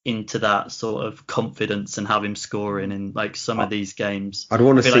into that sort of confidence and have him scoring in like some of these games. I'd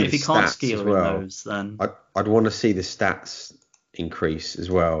want to see like the if he stats can't score as well. in those, then I'd want to see the stats increase as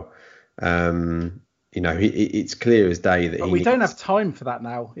well. It's clear as day that we don't have time for that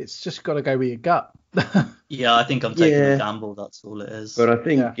now. It's just got to go with your gut. Yeah, I think I'm taking a gamble. That's all it is. But I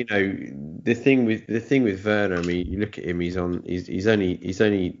think the thing with Werner, I mean, you look at him. He's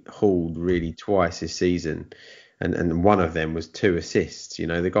only hauled really twice this season, and one of them was 2 assists.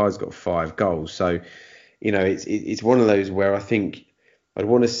 The guy's got 5 goals. So, it's one of those where I think I'd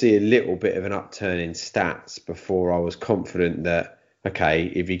want to see a little bit of an upturn in stats before I was confident that, okay,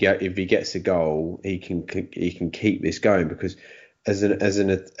 if he gets a goal, he can keep this going. Because as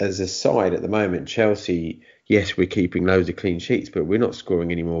a side at the moment, Chelsea, yes, we're keeping loads of clean sheets, but we're not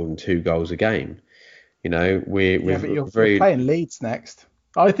scoring any more than 2 goals a game. We're playing Leeds next.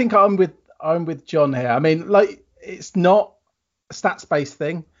 I think I'm with John here. I mean, like, it's not a stats based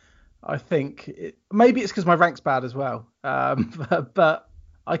thing. I think maybe it's because my rank's bad as well. But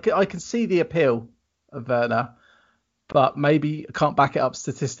I can see the appeal of Werner, but maybe I can't back it up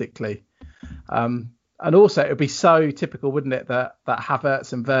statistically. And also, it would be so typical, wouldn't it, that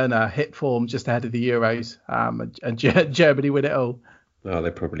Havertz and Werner hit form just ahead of the Euros, and Germany win it all. Oh,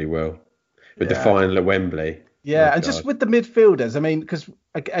 they probably will. With the final at Wembley. Yeah, and just with the midfielders, I mean, because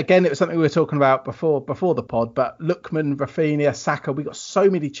again, it was something we were talking about before the pod, but Lookman, Rafinha, Saka, we got so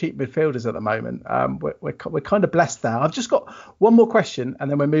many cheap midfielders at the moment. We're kind of blessed there. I've just got one more question,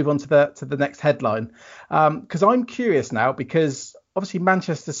 and then we'll move on to the next headline. Because I'm curious now, because obviously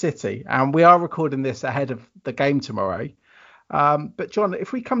Manchester City, and we are recording this ahead of the game tomorrow. But John,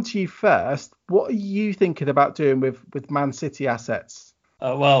 if we come to you first, what are you thinking about doing with Man City assets?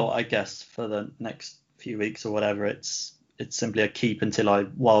 Well, I guess for the next few weeks or whatever, it's simply a keep until I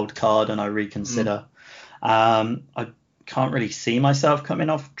wild card and I reconsider. I can't really see myself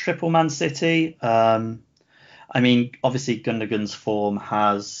coming off triple Man City. I mean, obviously Gundogan's form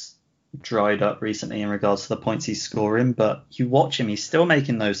has dried up recently in regards to the points he's scoring, but you watch him, he's still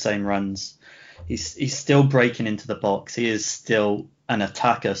making those same runs. He's still breaking into the box. He is still an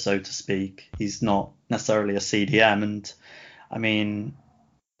attacker, so to speak. He's not necessarily a CDM. And I mean,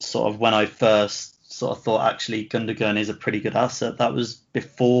 sort of when I first sort of thought actually Gundogan is a pretty good asset, that was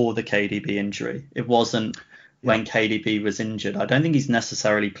before the KDB injury. It wasn't when KDB was injured. I don't think he's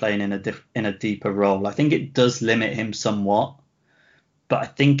necessarily playing in a deeper role. I think it does limit him somewhat, but I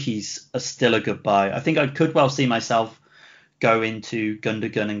think he's still a good buy. I think I could well see myself go into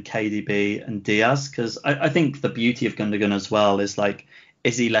Gundogan and KDB and Diaz, because I think the beauty of Gundogan as well is, like,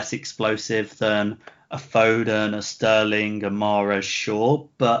 is he less explosive than a Foden, a Sterling, a Mahrez? Sure,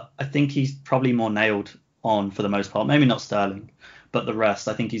 but I think he's probably more nailed on for the most part. Maybe not Sterling, but the rest,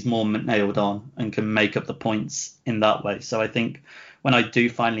 I think he's more nailed on and can make up the points in that way. So I think when I do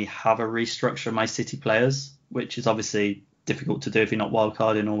finally have a restructure of my City players, which is obviously difficult to do if you're not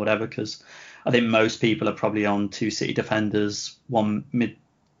wildcarding or whatever, because I think most people are probably on 2 City defenders, 1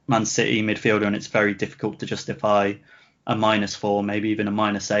 Man City midfielder, and it's very difficult to justify a -4, maybe even a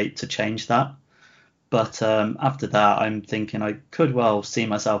 -8 to change that. But after that, I'm thinking I could well see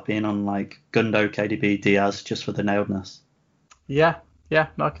myself being on like Gundo, KDB, Diaz, just for the nailedness. Yeah,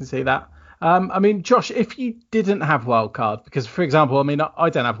 I can see that. I mean, Josh, if you didn't have wildcard, because for example, I mean, I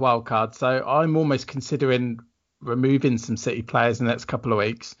don't have wildcard, so I'm almost considering removing some City players in the next couple of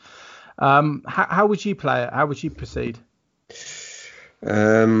weeks. How would you play it? How would you proceed?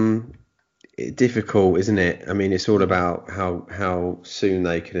 Difficult, isn't it? I mean, it's all about how soon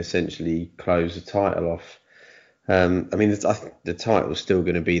they can essentially close the title off. I mean, the title's still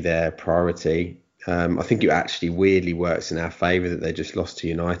going to be their priority. I think it actually weirdly works in our favour that they just lost to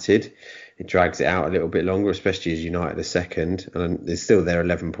United. It drags it out a little bit longer, especially as United are second, and they're still there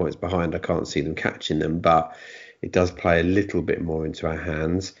 11 points behind. I can't see them catching them, but it does play a little bit more into our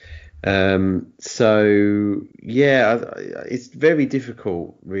hands. So yeah, it's very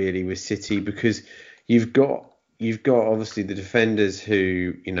difficult really with City, because you've got obviously the defenders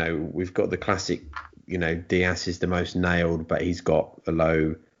who, we've got the classic, Diaz is the most nailed, but he's got a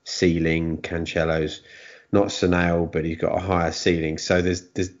low ceiling. Cancelo's not so nailed, but he's got a higher ceiling. So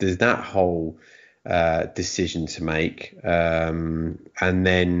there's that whole decision to make, and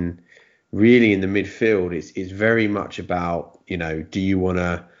then really in the midfield, it's very much about, do you want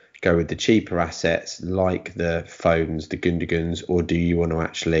to go with the cheaper assets like the Fodens, the Gundigans, or do you want to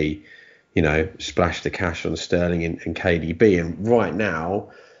actually, splash the cash on Sterling and KDB? And right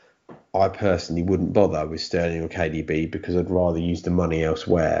now, I personally wouldn't bother with Sterling or KDB, because I'd rather use the money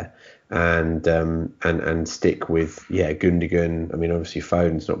elsewhere and stick with Gundogan. I mean, obviously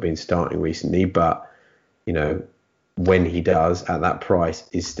Foden's not been starting recently, but when he does at that price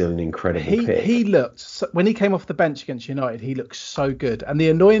is still an incredible pick. He looked, when he came off the bench against United, he looked so good. And the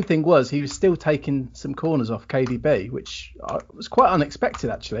annoying thing was he was still taking some corners off KDB, which was quite unexpected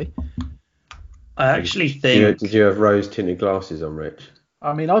actually. I actually think. Did you have rose tinted glasses on, Rich?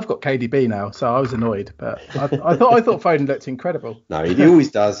 I mean, I've got KDB now, so I was annoyed, but I thought Foden looked incredible. No, he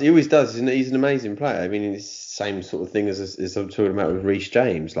always does. He always does. He's an amazing player. I mean, it's the same sort of thing as I'm talking about with Reece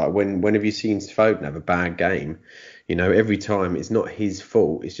James. Like, when have you seen Foden have a bad game? Every time it's not his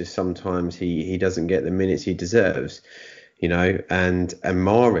fault. It's just sometimes he doesn't get the minutes he deserves. And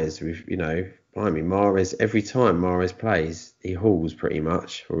Mahrez, Mahrez, every time Mahrez plays, he hauls pretty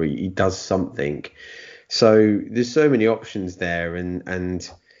much, or he does something. So there's so many options there,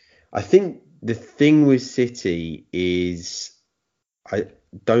 and I think the thing with City is I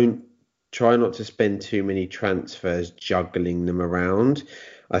don't try not to spend too many transfers juggling them around.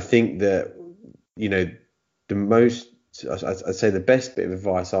 I think that, I'd say the best bit of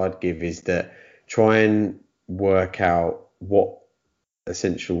advice I'd give is that try and work out what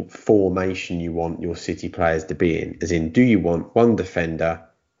essential formation you want your City players to be in. As in, do you want one defender,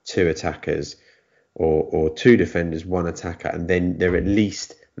 two attackers, or two defenders, one attacker, and then they're at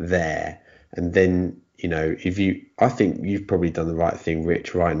least there. And then, I think you've probably done the right thing,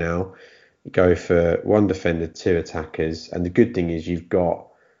 Rich, right now. Go for one defender, two attackers. And the good thing is you've got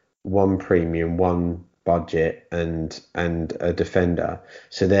one premium, one budget, and a defender.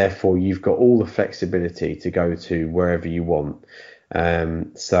 So therefore you've got all the flexibility to go to wherever you want.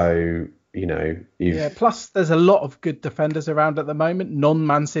 Plus there's a lot of good defenders around at the moment,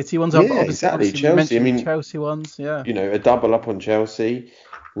 non-Man City ones. Exactly. Chelsea, Chelsea ones, a double up on Chelsea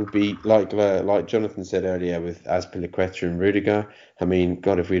would be like Jonathan said earlier with Azpilicueta and Rudiger. I mean,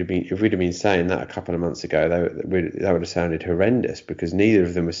 God, if we'd have been saying that a couple of months ago, that would have sounded horrendous, because neither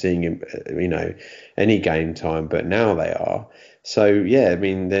of them were seeing any game time, but now they are. So yeah, I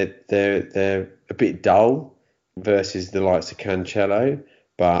mean they're a bit dull versus the likes of Cancelo,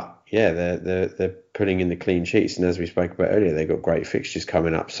 but yeah, they're putting in the clean sheets, and as we spoke about earlier, they've got great fixtures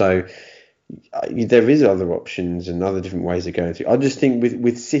coming up. So there is other options and other different ways of going through. I just think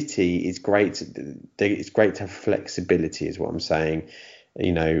with City, it's great to have flexibility, is what I'm saying.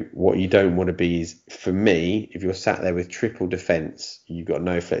 What you don't want to be is, for me, if you're sat there with triple defence, you've got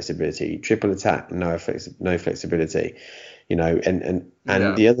no flexibility. Triple attack, no flexibility. And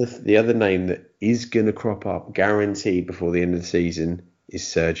the other name that is going to crop up, guaranteed, before the end of the season is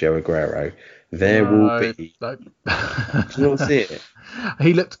Sergio Aguero. There will be. No. Did you not see it?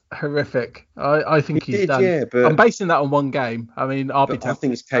 He looked horrific. I think he's done. Yeah, but I'm basing that on one game. I mean, I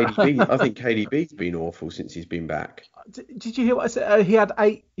think it's KDB. I think KDB's been awful since he's been back. Did you hear what I said? He had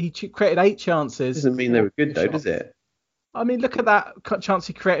 8. He created 8 chances. Doesn't mean they were good though, does it? I mean, look at that chance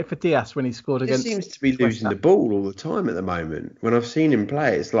he created for Diaz when he scored against. He seems to be losing the ball all the time at the moment. When I've seen him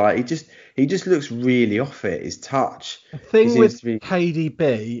play, it's like he just looks really off it. His touch. The thing with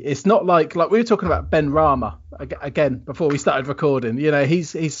KDB, it's not like we were talking about Ben Rama again before we started recording.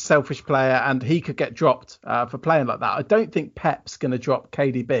 He's a selfish player and he could get dropped for playing like that. I don't think Pep's going to drop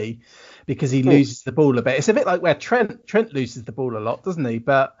KDB because he loses the ball a bit. It's a bit like where Trent loses the ball a lot, doesn't he?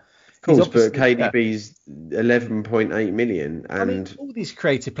 But of course, but KDB's 11.8 million, and I mean, all these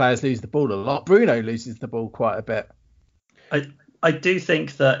creative players lose the ball a lot. Bruno loses the ball quite a bit. I do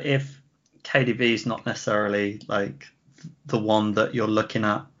think that if KDB is not necessarily like the one that you're looking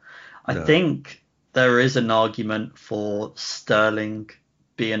at, I think there is an argument for Sterling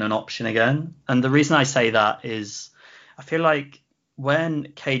being an option again. And the reason I say that is I feel like when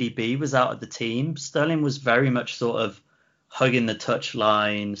KDB was out of the team, Sterling was very much sort of hugging the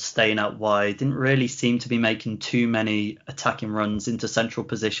touchline, staying out wide, didn't really seem to be making too many attacking runs into central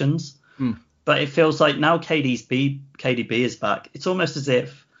positions. But it feels like now KDB is back, it's almost as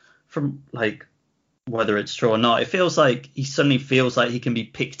if, from like, whether it's true or not, it feels like he suddenly feels like he can be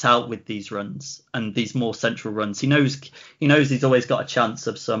picked out with these runs and these more central runs. He knows he's always got a chance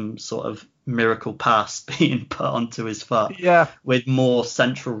of some sort of miracle pass being put onto his foot with more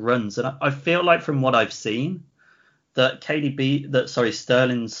central runs. And I feel like from what I've seen that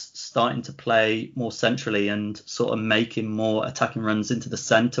Sterling's starting to play more centrally and sort of making more attacking runs into the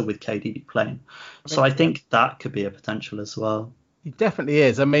centre with KDB playing. So I think that could be a potential as well. He definitely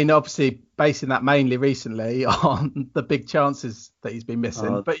is. I mean, obviously basing that mainly recently on the big chances that he's been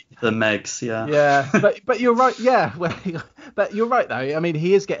missing. But the Megs, yeah. Yeah, but you're right. Yeah, but you're right though. I mean,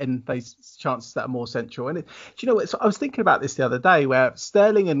 he is getting those chances that are more central. And do you know what? So I was thinking about this the other day, where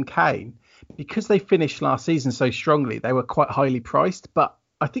Sterling and Kane, because they finished last season so strongly, they were quite highly priced. But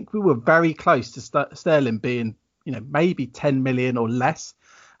I think we were very close to Sterling being, maybe 10 million or less.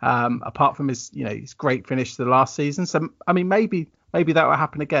 Apart from his great finish to the last season. So, I mean, maybe that will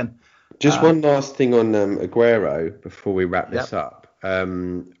happen again. Just one last thing on Aguero before we wrap this up.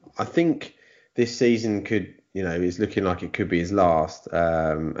 I think this season could, is looking like it could be his last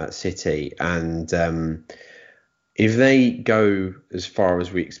at City. And if they go as far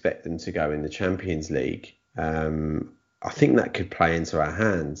as we expect them to go in the Champions League, I think that could play into our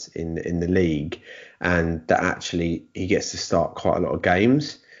hands in the league, and that actually he gets to start quite a lot of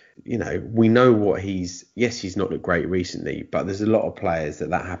games. We know what he's not looked great recently, but there's a lot of players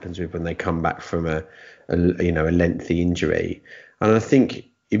that happens with when they come back from a lengthy injury. And I think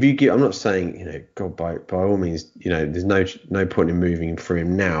if you give, I'm not saying, God, by all means, there's no point in moving through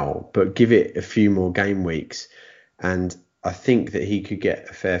him now, but give it a few more game weeks. And I think that he could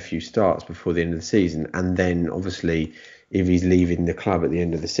get a fair few starts before the end of the season. And then obviously if he's leaving the club at the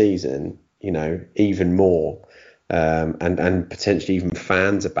end of the season, even more. And potentially even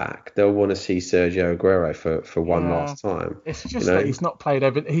fans are back. They'll want to see Sergio Aguero for one last time. It's just that he's not played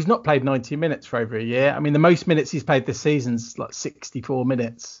 90 minutes for over a year. I mean, the most minutes he's played this season's like 64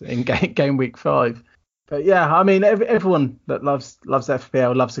 minutes in game week 5. But yeah, I mean, everyone that loves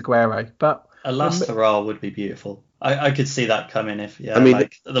FPL loves Aguero. But a last hurrah would be beautiful. I could see that coming if the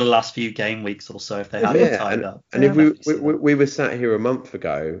last few game weeks or so if they have it tied up. And if we were sat here a month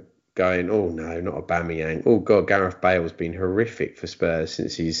ago going, oh no, not Aubameyang. Oh god, Gareth Bale's been horrific for Spurs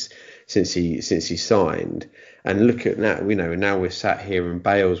since he signed. And look at that, now we're sat here and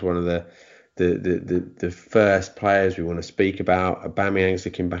Bale's one of the first players we want to speak about. Aubameyang's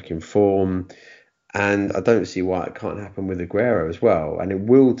looking back in form, and I don't see why it can't happen with Aguero as well. And it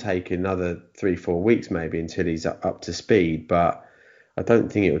will take another 3-4 weeks maybe until he's up to speed, but I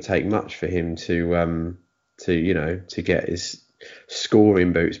don't think it will take much for him to get his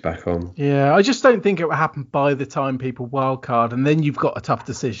scoring boots back on. Yeah, I just don't think it will happen by the time people wildcard, and then you've got a tough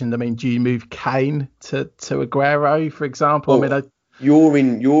decision. I mean, do you move Kane to Aguero, for example? Well, you're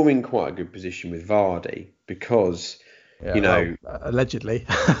in quite a good position with Vardy because allegedly.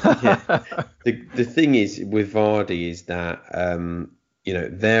 Yeah. The thing is with Vardy is that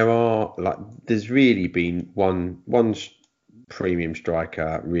there's really been one premium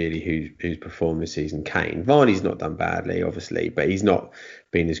striker really who's performed this season. Kane. Vardy's not done badly obviously, but he's not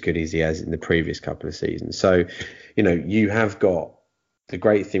been as good as he has in the previous couple of seasons. So you have got, the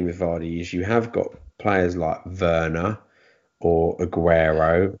great thing with Vardy is you have got players like Werner or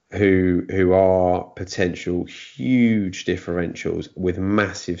Aguero who are potential huge differentials with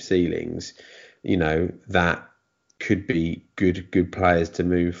massive ceilings, that could be good players to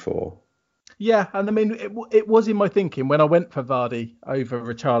move for. Yeah, and I mean, it was in my thinking when I went for Vardy over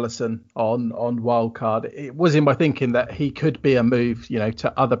Richarlison on wildcard. It was in my thinking that he could be a move,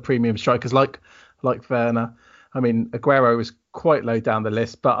 to other premium strikers like Werner. I mean, Aguero was quite low down the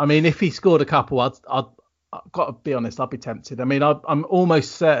list, but I mean, if he scored a couple, I've got to be honest, I'd be tempted. I mean, I'm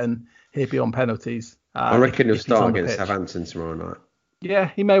almost certain he'd be on penalties. I reckon he'll start against Southampton tomorrow night. Yeah,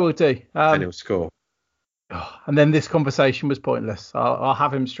 he may well do. And he'll score. And then this conversation was pointless. I'll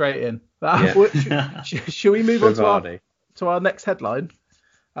have him straight in. Should we move on to our next headline?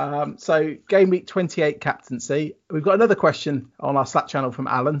 So game week 28 captaincy. We've got another question on our Slack channel from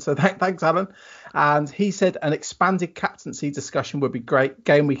Alan. So thanks, Alan. And he said an expanded captaincy discussion would be great.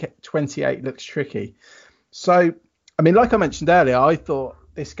 Game week 28 looks tricky. So, I mean, like I mentioned earlier, I thought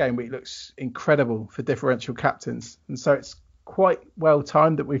this game week looks incredible for differential captains. And so it's quite well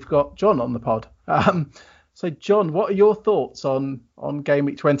timed that we've got John on the pod. So, John, what are your thoughts on game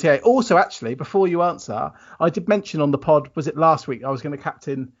week 28? Also, actually, before you answer, I did mention on the pod, was it last week, I was going to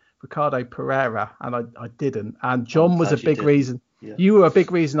captain Ricardo Pereira, and I didn't. And John was a big reason. Yeah. You were a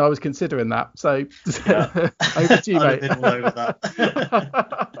big reason I was considering that. So over to you, mate. Been all over that.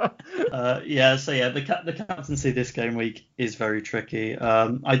 The captaincy this game week is very tricky.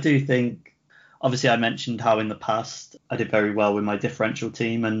 I do think, obviously, I mentioned how in the past I did very well with my differential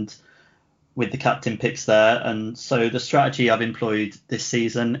team and with the captain picks there. And so the strategy I've employed this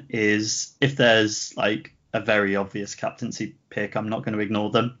season is, if there's like a very obvious captaincy pick, I'm not going to ignore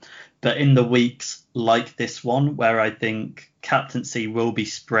them. But in the weeks like this one, where I think captaincy will be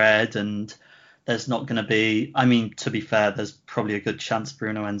spread and there's not going to be, I mean, to be fair, there's probably a good chance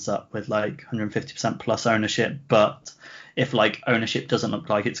Bruno ends up with like 150% plus ownership. But if like ownership doesn't look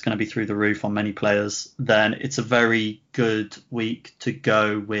like it's going to be through the roof on many players, then it's a very good week to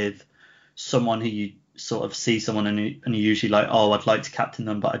go with someone who you sort of see someone and you're usually like, oh, I'd like to captain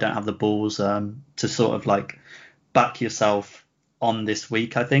them, but I don't have the balls to sort of like back yourself on this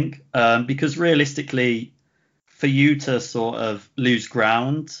week, I think. Because realistically, for you to sort of lose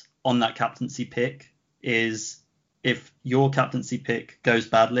ground on that captaincy pick is if your captaincy pick goes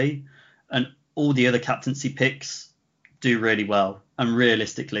badly and all the other captaincy picks do really well. And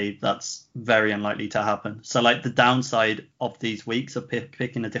realistically, that's very unlikely to happen. So like the downside of these weeks of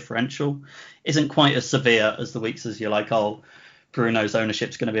picking a differential isn't quite as severe as the weeks as you're like, oh, Bruno's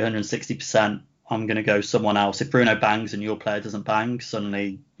ownership's going to be 160%. I'm going to go someone else. If Bruno bangs and your player doesn't bang,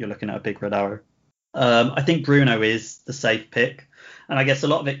 suddenly you're looking at a big red arrow. I think Bruno is the safe pick. And I guess a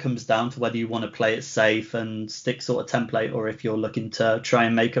lot of it comes down to whether you want to play it safe and stick sort of template or if you're looking to try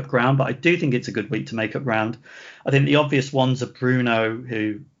and make up ground. But I do think it's a good week to make up ground. I think the obvious ones are Bruno,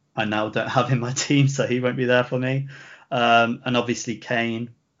 who I now don't have in my team, so he won't be there for me. And obviously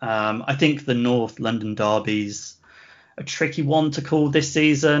Kane. I think the North London derbies a tricky one to call this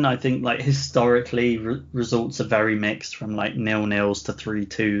season. I think like historically results are very mixed from like 0-0s to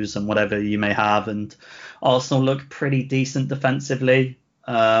 3-2s and whatever you may have, and Arsenal look pretty decent defensively.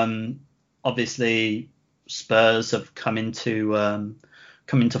 Obviously Spurs have come into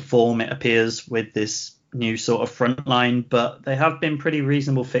form, it appears, with this new sort of front line, but they have been pretty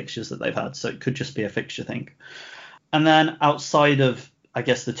reasonable fixtures that they've had, so it could just be a fixture thing. And then outside of, I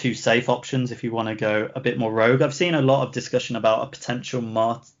guess, the two safe options, if you want to go a bit more rogue, I've seen a lot of discussion about a potential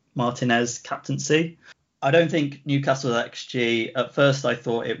Martinez captaincy. I don't think Newcastle XG, at first I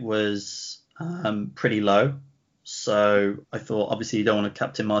thought it was pretty low. So I thought, obviously, you don't want to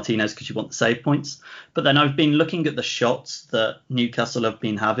captain Martinez because you want the save points. But then I've been looking at the shots that Newcastle have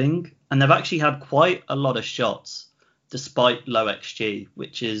been having, and they've actually had quite a lot of shots despite low XG,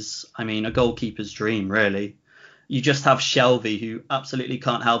 which is, I mean, a goalkeeper's dream, really. You just have Shelvey, who absolutely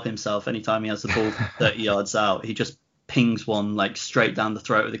can't help himself anytime he has the ball 30 yards out. He just pings one like straight down the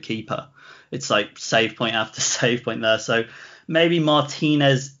throat of the keeper. It's like save point after save point there. So maybe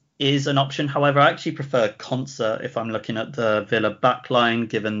Martinez is an option. However, I actually prefer Konsa if I'm looking at the Villa backline,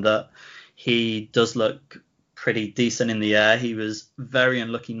 given that he does look pretty decent in the air. He was very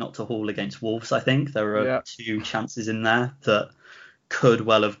unlucky not to haul against Wolves, I think. There were two chances in there that could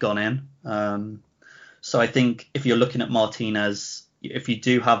well have gone in. So I think if you're looking at Martinez, if you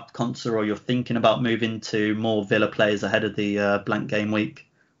do have Konsa or you're thinking about moving to more Villa players ahead of the blank game week,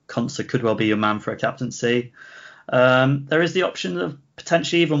 Konsa could well be your man for a captaincy. There is the option of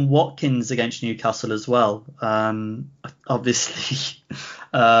potentially even Watkins against Newcastle as well. Obviously,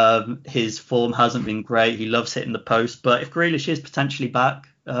 his form hasn't been great. He loves hitting the post. But if Grealish is potentially back,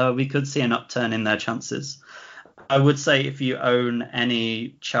 we could see an upturn in their chances. I would say if you own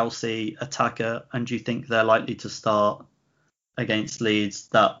any Chelsea attacker and you think they're likely to start against Leeds,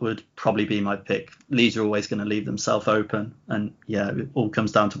 that would probably be my pick. Leeds are always going to leave themselves open, and it all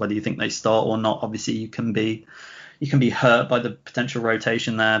comes down to whether you think they start or not. Obviously, you can be hurt by the potential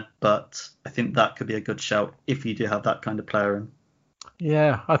rotation there, but I think that could be a good shout if you do have that kind of player in.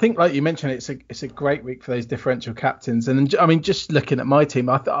 Yeah, I think like you mentioned, it's a great week for those differential captains. And I mean, just looking at my team,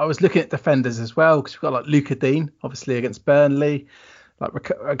 I was looking at defenders as well, because we've got like Luca Dean, obviously against Burnley,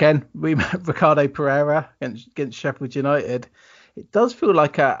 like again Ricardo Pereira against Sheffield United. It does feel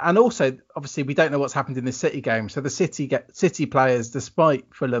like and also obviously we don't know what's happened in the City game, so the City players, despite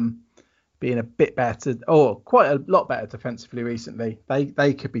Fulham being a bit better or quite a lot better defensively recently,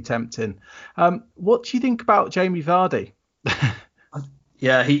 they could be tempting. What do you think about Jamie Vardy?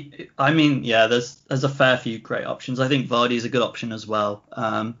 Yeah, there's a fair few great options. I think Vardy is a good option as well.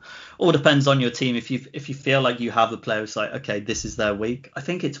 All depends on your team. If you feel like you have a player who's like, okay, this is their week, I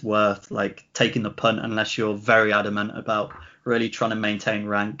think it's worth like taking the punt unless you're very adamant about really trying to maintain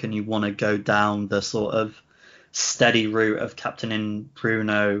rank and you want to go down the sort of steady route of captaining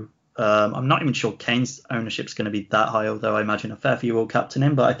Bruno I'm not even sure Kane's ownership's going to be that high, although I imagine a fair few will captain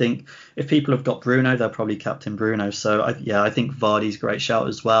him. But I think if people have got Bruno, they'll probably captain Bruno. So I think Vardy's a great shout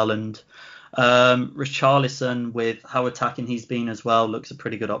as well. And Richarlison, with how attacking he's been as well, looks a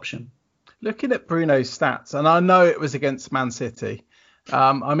pretty good option. Looking at Bruno's stats, and I know it was against Man City.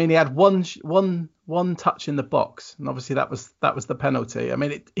 I mean, he had one touch in the box, and obviously that was the penalty. I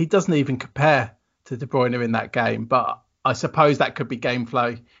mean, he doesn't even compare to De Bruyne in that game, but I suppose that could be game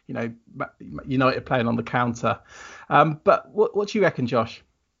flow. You know, United playing on the counter. But what do you reckon, Josh?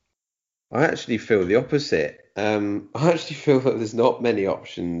 I actually feel the opposite. I actually feel that there's not many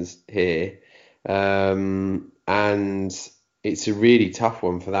options here, and it's a really tough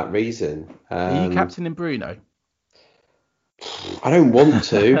one for that reason. Are you captaining Bruno? I don't want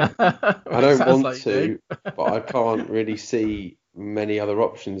to. I don't want to, but I can't really see many other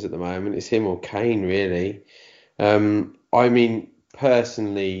options at the moment. It's him or Kane, really. I mean,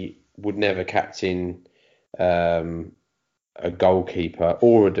 personally, would never captain a goalkeeper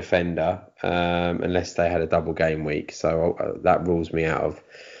or a defender unless they had a double game week. So that rules me out of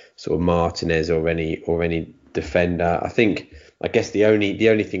sort of Martinez or any defender. I guess the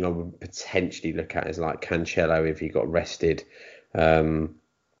only thing I would potentially look at is like Cancelo if he got rested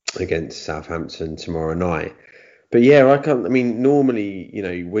against Southampton tomorrow night. But yeah, I mean, normally, you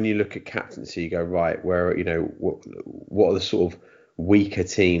know, when you look at captaincy, you go, right, where, you know, what are the sort of weaker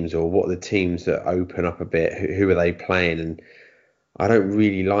teams, or what are the teams that open up a bit? Who are they playing? And I don't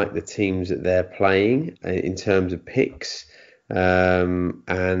really like the teams that they're playing in terms of picks. And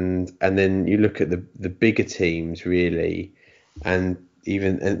then you look at the bigger teams, really, and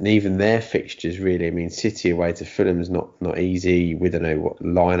even their fixtures, really. I mean, City away to Fulham's not easy. We don't know what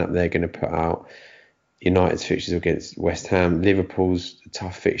lineup they're going to put out. United's fixtures against West Ham, Liverpool's a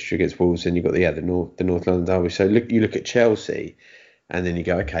tough fixture against Wolves, and you've got the North London derby. So you look at Chelsea, and then you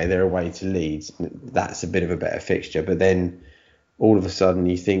go, okay, they're away to Leeds. That's a bit of a better fixture. But then all of a sudden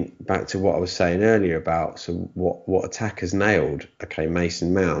you think back to what I was saying earlier about what attackers nailed. Okay,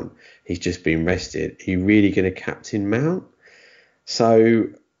 Mason Mount, he's just been rested. Are you really going to captain Mount? So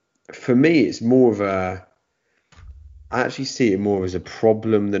for me, it's more of I actually see it more as a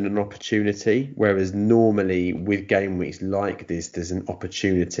problem than an opportunity. Whereas normally with game weeks like this, there's an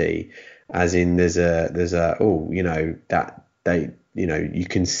opportunity, as in there's a you know, that they, you know, you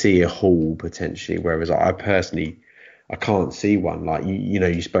can see a haul potentially. Whereas I personally can't see one. Like you know,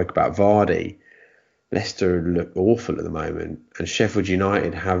 you spoke about Vardy. Leicester look awful at the moment, and Sheffield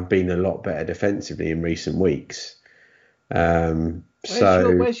United have been a lot better defensively in recent weeks.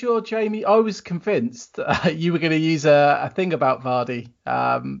 Where's your Jamie? I was convinced you were going to use a thing about Vardy,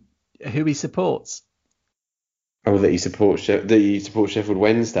 who he supports. Oh, that he supports Sheffield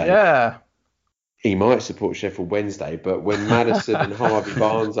Wednesday. Yeah. He might support Sheffield Wednesday, but when Maddison and Harvey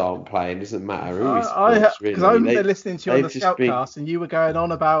Barnes aren't playing, it doesn't matter who he supports, really. Because I remember listening to you on the Scoutcast, and you were going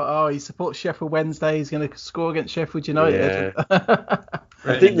on about, he supports Sheffield Wednesday, he's going to score against Sheffield United. Yeah.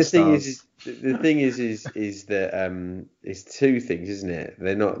 I think the thing is that it's two things, isn't it?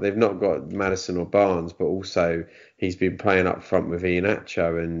 They've not got Maddison or Barnes, but also he's been playing up front with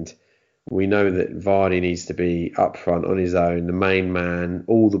Iheanacho, and we know that Vardy needs to be up front on his own, the main man,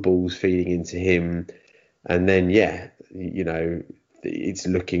 all the balls feeding into him. And then, yeah, you know, it's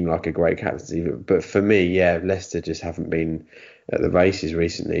looking like a great captaincy. But for me, yeah, Leicester just haven't been at the races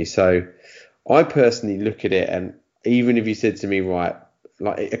recently. So I personally look at it, and even if you said to me, right,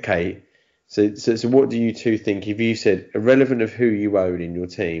 like, okay, so what do you two think? If you said, irrelevant of who you own in your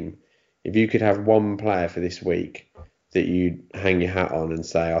team, if you could have one player for this week that you hang your hat on and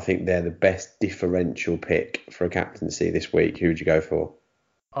say, I think they're the best differential pick for a captaincy this week, who would you go for?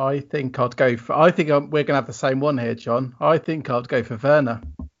 I think we're going to have the same one here, John. I think I'd go for Werner.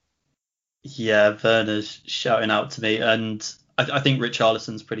 Yeah, Werner's shouting out to me, and I think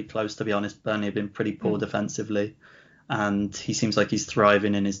Richarlison's pretty close, to be honest. Burnley have been pretty poor defensively, and he seems like he's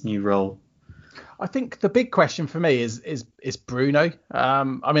thriving in his new role. I think the big question for me is Bruno.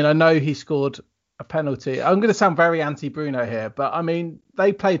 I mean, I know he scored a penalty. I'm going to sound very anti-Bruno here, but I mean,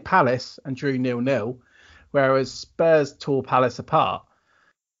 they played Palace and drew 0-0, whereas Spurs tore Palace apart.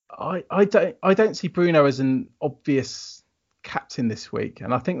 I don't see Bruno as an obvious captain this week,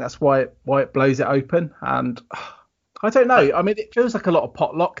 and I think that's why it blows it open. And I don't know. I mean, it feels like a lot of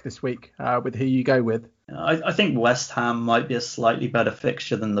potluck this week with who you go with. I think West Ham might be a slightly better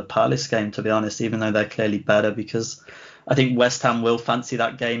fixture than the Palace game, to be honest, even though they're clearly better, because I think West Ham will fancy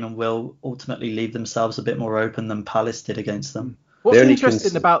that game and will ultimately leave themselves a bit more open than Palace did against them. What's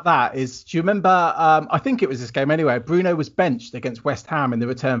interesting about that is, do you remember, I think it was this game anyway, Bruno was benched against West Ham in the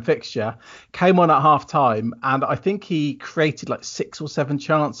return fixture, came on at half time, and I think he created like 6 or 7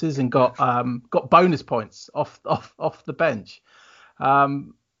 chances and got bonus points off the bench.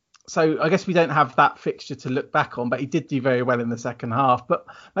 So I guess we don't have that fixture to look back on, but he did do very well in the second half. But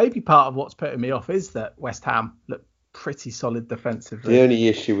maybe part of what's putting me off is that West Ham look pretty solid defensively. The only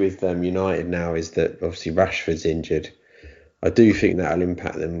issue with United now is that obviously Rashford's injured. I do think that'll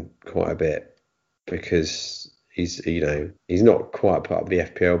impact them quite a bit because he's not quite part of the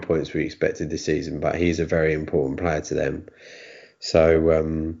FPL points we expected this season, but he's a very important player to them.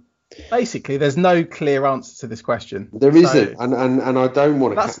 So basically, there's no clear answer to this question. There isn't, and I don't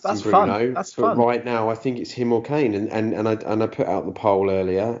want to captain Bruno. Fun. That's but fun. Right now, I think it's him or Kane, and I put out the poll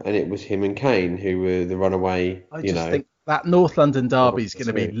earlier, and it was him and Kane who were the runaway. I think that North London derby is going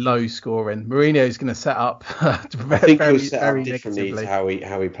to be low scoring. Mourinho's going to set up very, he'll set very up differently to how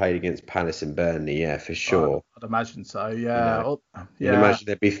he played against Palace and Burnley. Yeah, for sure. I'd imagine so. Yeah. You'd imagine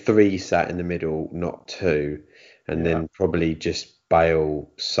there'd be 3 sat in the middle, not 2, and then probably just Bale,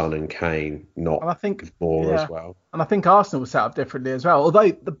 Son, and Kane, not more as well. And I think Arsenal was set up differently as well.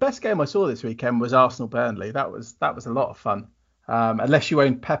 Although the best game I saw this weekend was Arsenal Burnley. That was a lot of fun. Unless you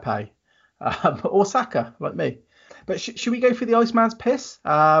own Pepe or Saka like me. But should we go through the Iceman's Piss?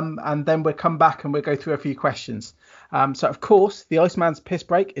 And then we'll come back and we'll go through a few questions. So, of course, the Iceman's Piss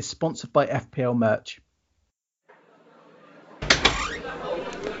break is sponsored by FPL Merch.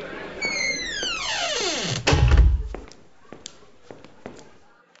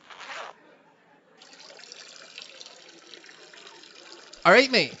 All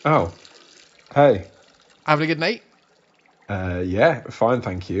right, mate. Oh, hey. Having a good night? Yeah, fine,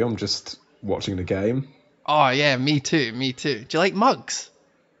 thank you. I'm just watching the game. Oh, yeah, me too. Do you like mugs?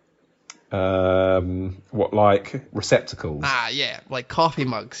 What, like receptacles? Ah, yeah, like coffee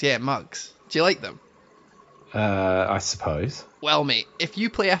mugs. Yeah, mugs. Do you like them? I suppose. Well, mate, if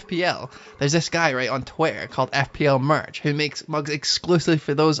you play FPL, there's this guy right on Twitter called FPL Merch who makes mugs exclusively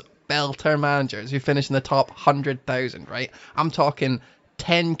for those Belter managers who finish in the top 100,000, right? I'm talking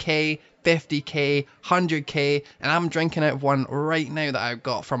 10k, 50k, 100k, and I'm drinking out of one right now that I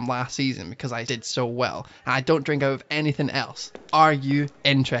got from last season because I did so well, and I don't drink out of anything else. Are you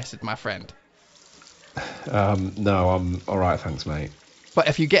interested, my friend? No, I'm alright, thanks, mate. But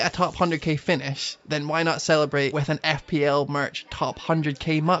if you get a top 100k finish, then why not celebrate with an FPL Merch top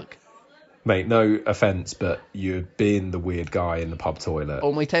 100k mug? Mate, no offence, but you're being the weird guy in the pub toilet.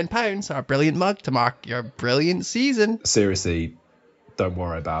 Only £10, our brilliant mug to mark your brilliant season. Seriously, don't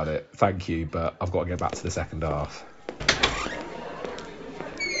worry about it. Thank you, but I've got to get back to the second half.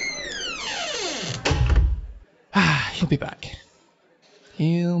 He'll be back.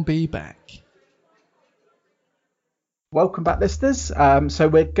 Welcome back, listeners. So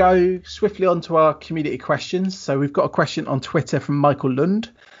we'll go swiftly on to our community questions. So we've got a question on Twitter from Michael Lund.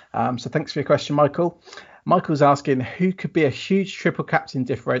 So thanks for your question, Michael. Michael's asking who could be a huge triple captain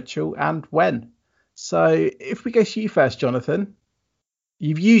differential and when. So if we go to you first, Jonathan,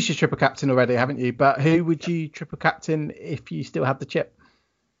 you've used your triple captain already, haven't you? But who would you triple captain if you still had the chip?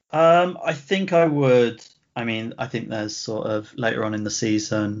 I think I would. I mean, I think there's sort of later on in the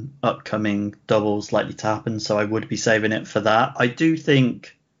season upcoming doubles likely to happen, so I would be saving it for that. I do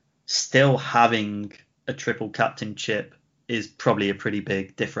think still having a triple captain chip is probably a pretty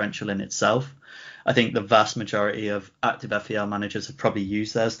big differential in itself. I think the vast majority of active FPL managers have probably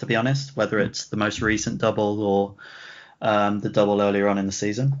used theirs, to be honest, whether it's the most recent double or the double earlier on in the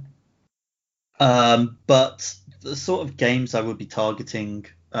season. But the sort of games I would be targeting,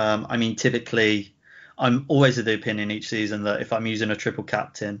 I mean, typically I'm always of the opinion each season that if I'm using a triple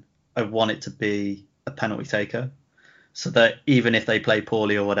captain, I want it to be a penalty taker. So that even if they play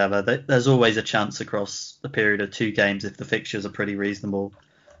poorly or whatever, there's always a chance across a period of 2 games, if the fixtures are pretty reasonable,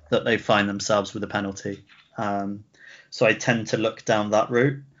 that they find themselves with a penalty. So I tend to look down that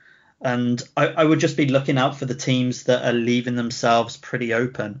route. And I would just be looking out for the teams that are leaving themselves pretty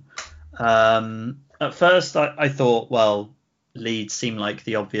open. At first, I thought, well, Leeds seemed like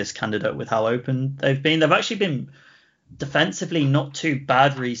the obvious candidate with how open they've been. They've actually been defensively not too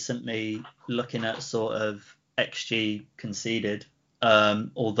bad recently, looking at sort of XG conceded,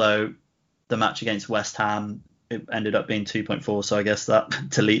 although the match against West Ham, it ended up being 2.4, so I guess that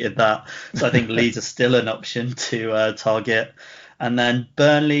deleted that. So I think Leeds are still an option to target. And then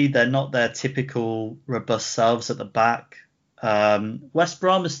Burnley, they're not their typical robust selves at the back. West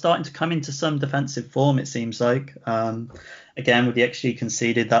Brom is starting to come into some defensive form, it seems like. Again, with the XG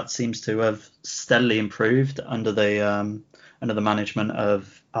conceded, that seems to have steadily improved under the management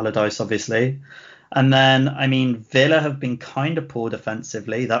of Allardyce, obviously. And then, I mean, Villa have been kind of poor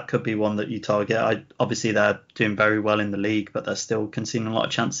defensively. That could be one that you target. Obviously, they're doing very well in the league, but they're still conceding a lot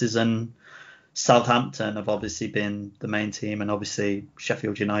of chances. And Southampton have obviously been the main team, and obviously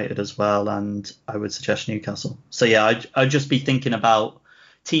Sheffield United as well. And I would suggest Newcastle. So yeah, I'd just be thinking about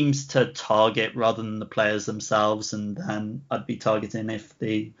teams to target rather than the players themselves, and then I'd be targeting if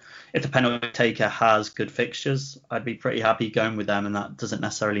the penalty taker has good fixtures. I'd be pretty happy going with them, and that doesn't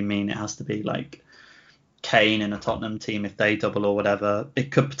necessarily mean it has to be like Kane in a Tottenham team if they double or whatever.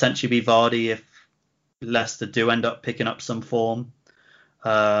 It could potentially be Vardy if Leicester do end up picking up some form,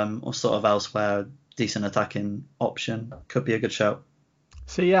 or sort of elsewhere, decent attacking option. Could be a good shout.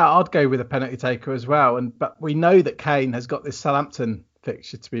 So yeah, I'd go with a penalty taker as well. But we know that Kane has got this Southampton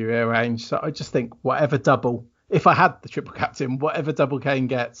fixture to be rearranged. So I just think whatever double, if I had the triple captain, whatever double Kane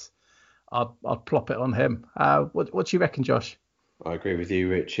gets, I'd plop it on him. What do you reckon, Josh? I agree with you,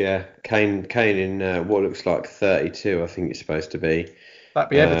 Rich. Yeah, Kane in what looks like 32, I think it's supposed to be. That'd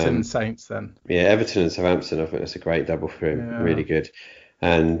be Everton and Saints then. Yeah, Everton and Southampton. I think that's a great double for him. Yeah. Really good,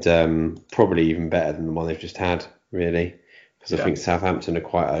 and probably even better than the one they've just had, really, because I think Southampton are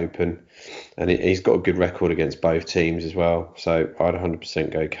quite open, and he's got a good record against both teams as well. So I'd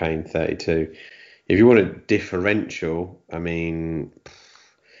 100% go Kane 32. If you want a differential, I mean,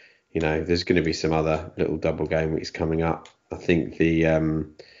 there's going to be some other little double game weeks coming up. I think the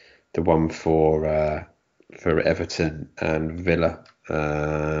one for Everton and Villa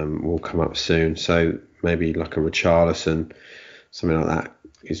will come up soon. So maybe like a Richarlison, something like that,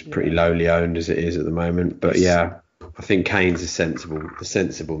 is pretty lowly owned as it is at the moment. But yeah, I think Kane's a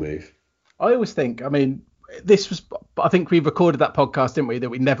sensible move. I always think, I mean, I think we recorded that podcast, didn't we, that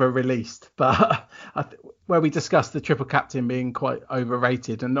we never released, but where we discussed the triple captain being quite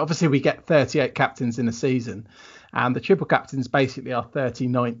overrated. And obviously we get 38 captains in a season, and the triple captain's basically our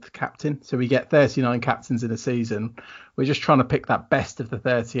 39th captain. So we get 39 captains in a season. We're just trying to pick that best of the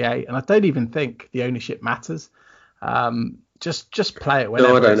 38. And I don't even think the ownership matters. Just play it whenever.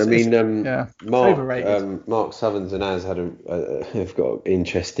 No, I don't. Mark Southerns and Az have got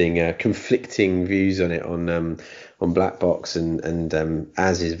interesting conflicting views on it on Black Box, and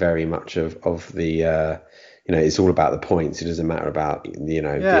Az is very much of the it's all about the points. It doesn't matter about the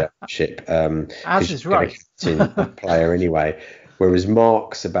ownership. Az is right. Player anyway, whereas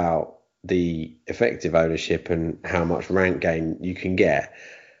Mark's about the effective ownership and how much rank gain you can get.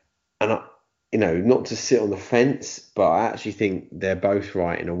 And not to sit on the fence, but I actually think they're both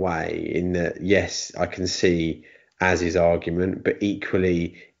right in a way, in that, yes, I can see Az's argument, but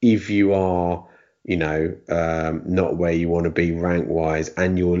equally, if you are, not where you want to be rank wise,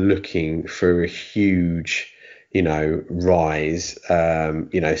 and you're looking for a huge, rise,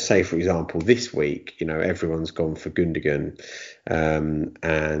 say for example, this week, everyone's gone for Gundogan, and,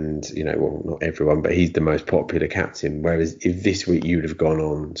 well, not everyone, but he's the most popular captain. Whereas if this week you'd have gone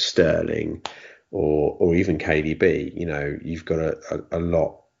on Sterling or even KDB, you've got a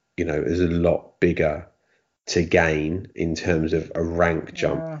lot, there's a lot bigger to gain in terms of a rank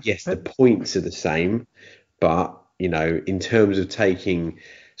jump. Yeah. Yes, the points are the same, but, in terms of taking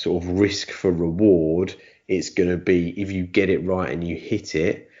sort of risk for reward, it's going to be, if you get it right and you hit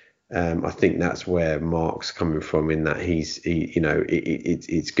it, I think that's where Mark's coming from, in that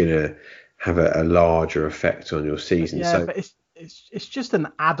it's going to have a larger effect on your season. Yeah, so, but it's just an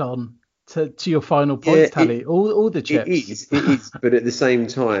add-on to your final points tally. All the chips. It is. But at the same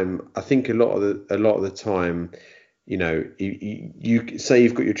time, I think a lot of the time, you say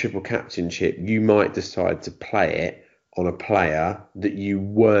you've got your triple captainship, you might decide to play it on a player that you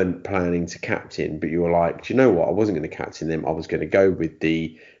weren't planning to captain, but you were like, do you know what? I wasn't going to captain them. I was going to go with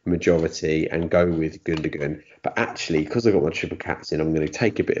the majority and go with Gundogan. But actually, because I got my triple captain, I'm going to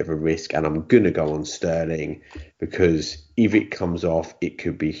take a bit of a risk, and I'm going to go on Sterling, because if it comes off, it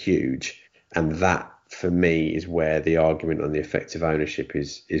could be huge. And that, for me, is where the argument on the effective ownership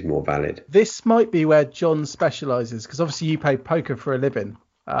is more valid. This might be where John specialises, because obviously you play poker for a living.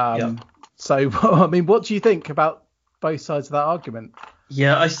 So, I mean, what do you think about both sides of that argument?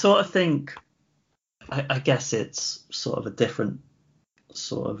 Yeah, I sort of think, I guess it's sort of a different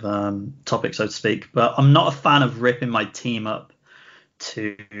sort of topic, so to speak, but I'm not a fan of ripping my team up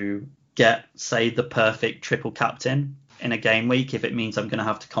to get, say, the perfect triple captain in a game week if it means I'm going to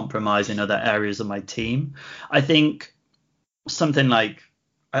have to compromise in other areas of my team. I think something like,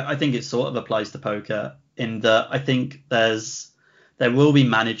 I think it sort of applies to poker, in that I think there will be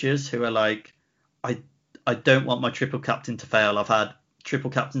managers who are like, I don't want my triple captain to fail. I've had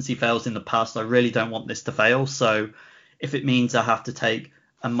triple captaincy fails in the past. I really don't want this to fail. So if it means I have to take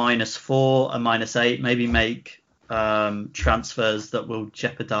a -4, a -8, maybe make transfers that will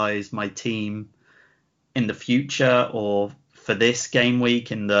jeopardize my team in the future or for this game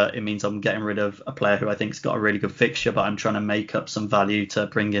week, in that it means I'm getting rid of a player who I think's got a really good fixture, but I'm trying to make up some value to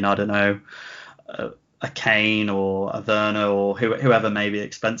bring in, I don't know, a Kane or a Werner or whoever may be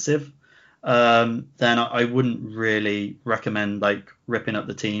expensive, then I wouldn't really recommend like ripping up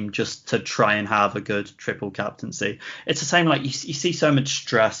the team just to try and have a good triple captaincy. It's the same, like you see so much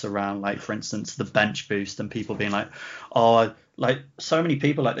stress around, like, for instance, the bench boost, and people being like, oh, like so many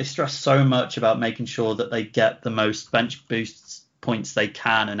people, like they stress so much about making sure that they get the most bench boosts points they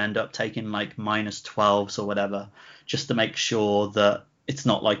can and end up taking like -12s or whatever, just to make sure that it's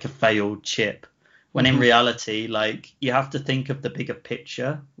not like a failed chip. When in reality, like, you have to think of the bigger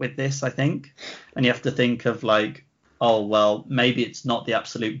picture with this, I think. And you have to think of like, oh, well, maybe it's not the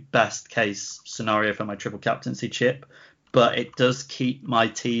absolute best case scenario for my triple captaincy chip, but it does keep my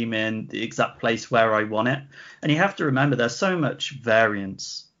team in the exact place where I want it. And you have to remember there's so much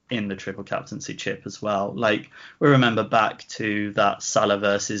variance in the triple captaincy chip as well. Like, we remember back to that Salah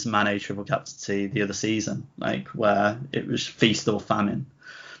versus Mane triple captaincy the other season, like where it was feast or famine.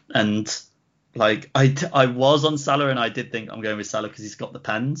 And like I was on Salah and I did think I'm going with Salah because he's got the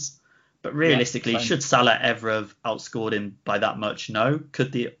pens. But realistically, should Salah ever have outscored him by that much? No.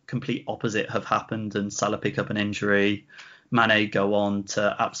 Could the complete opposite have happened and Salah pick up an injury, Mane go on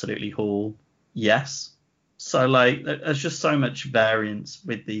to absolutely haul? Yes. So like, there's just so much variance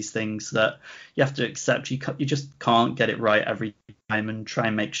with these things that you have to accept. You just can't get it right every time, and try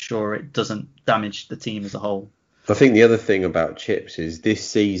and make sure it doesn't damage the team as a whole. I think the other thing about chips is this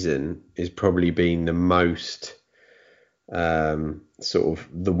season has probably been the most sort of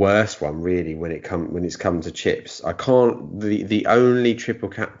the worst one really when it's come to chips. The only triple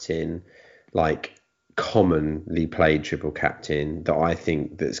captain, like commonly played triple captain that I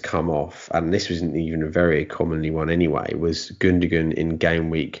think that's come off, and this wasn't even a very commonly one anyway, was Gundogan in game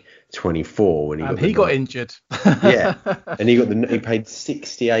week 24 when he got injured. Yeah, and he played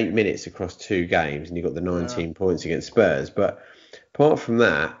 68 minutes across 2 games and he got the 19 points against Spurs. But apart from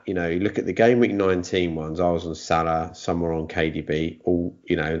that, you look at the game week 19 ones. I was on Salah, some were on KDB. All,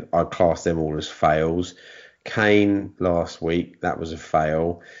 I'd class them all as fails. Kane last week, that was a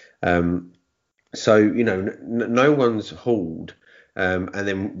fail. So, no one's hauled. And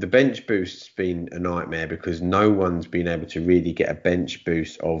then the bench boost's been a nightmare because no one's been able to really get a bench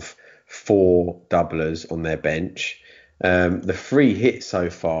boost of 4 doublers on their bench. The free hit so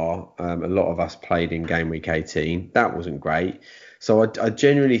far, a lot of us played in game week 18. That wasn't great. So I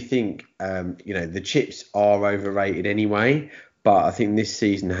generally think, the chips are overrated anyway, but I think this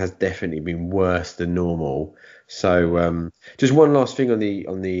season has definitely been worse than normal. So just one last thing on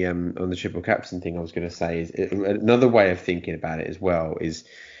the triple captain thing I was going to say is another way of thinking about it as well is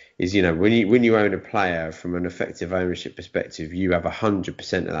when you own a player from an effective ownership perspective, you have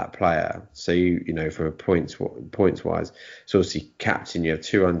 100% of that player. So from a points wise, so obviously captain you have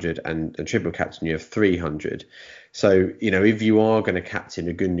 200 and triple captain you have 300. So if you are going to captain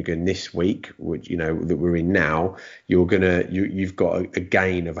a Gundogan this week, which that we're in now, you've got a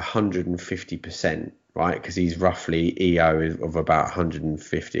gain of 150%. Right, because he's roughly EO of about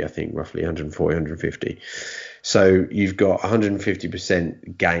 150, I think, roughly 140, 150. So you've got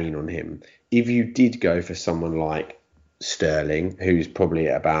 150% gain on him. If you did go for someone like Sterling, who's probably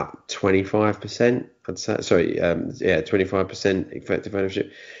at about 25%, I'd say, 25% effective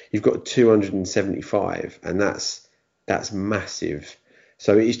ownership, you've got 275, and that's massive.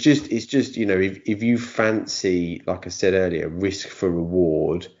 So it's just if you fancy, like I said earlier, risk for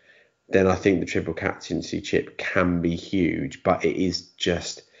reward, then I think the triple captaincy chip can be huge, but it is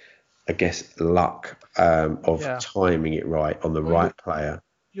just, I guess, luck of timing it right on the right player.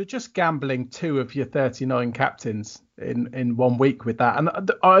 You're just gambling 2 of your 39 captains in 1 week with that.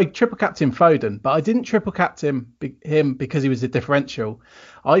 And I triple captain Foden, but I didn't triple captain him because he was a differential.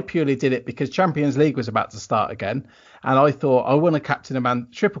 I purely did it because Champions League was about to start again. And I thought I want to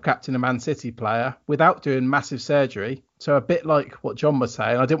triple captain a Man City player without doing massive surgery. So a bit like what John was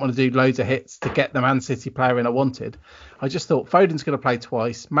saying, I didn't want to do loads of hits to get the Man City player in I wanted. I just thought Foden's going to play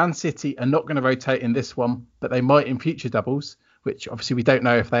twice. Man City are not going to rotate in this one, but they might in future doubles, which obviously we don't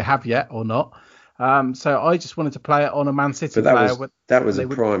know if they have yet or not. So I just wanted to play it on a Man City player. That was a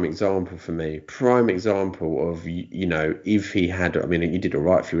prime example for me. Prime example of, if he had, you did all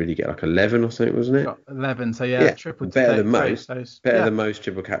right if you really get like 11 or something, wasn't it? Got 11, so triple. Better than most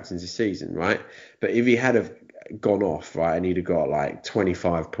triple captains this season, right? But if he had have gone off, right, and he'd have got like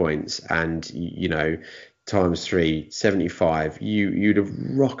 25 points and, times 3, 75, you'd have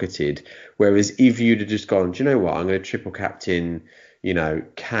rocketed. Whereas if you'd have just gone, do you know what, I'm going to triple captain,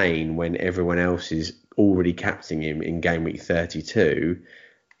 Kane when everyone else is already captaining him in game week 32,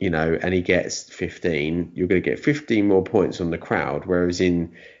 and he gets 15, you're going to get 15 more points on the crowd. Whereas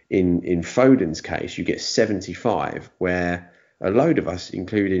in Foden's case, you get 75, where a load of us,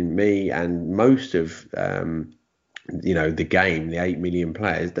 including me and most of the game, the 8 million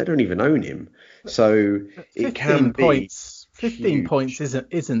players, they don't even own him. So it can be points. 15 huge. Points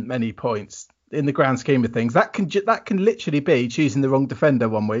isn't many points in the grand scheme of things. That can literally be choosing the wrong defender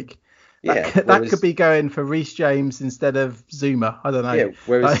one week. That could be going for Reece James instead of Zuma. I don't know. Yeah,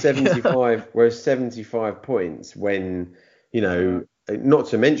 whereas 75 points when, not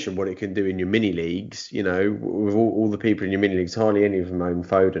to mention what it can do in your mini leagues, with all the people in your mini leagues, hardly any of them own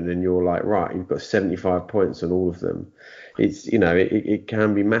Foden, and you're like, right, you've got 75 points on all of them. It's, it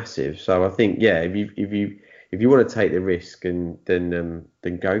can be massive. So I think, if you want to take the risk, and then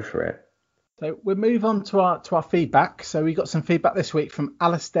go for it. So we'll move on to our feedback. So we got some feedback this week from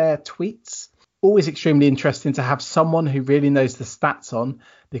Alistair Tweets. Always extremely interesting to have someone who really knows the stats on,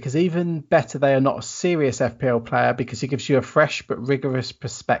 because even better, they are not a serious FPL player, because he gives you a fresh but rigorous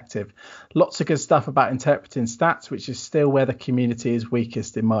perspective. Lots of good stuff about interpreting stats, which is still where the community is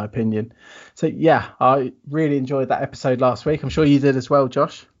weakest, in my opinion. So yeah, I really enjoyed that episode last week. I'm sure you did as well,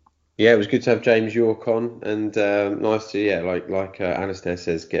 Josh. Yeah, it was good to have James York on, and nice to, like Alistair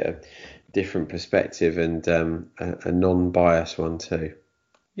says, get a different perspective and a non-biased one too.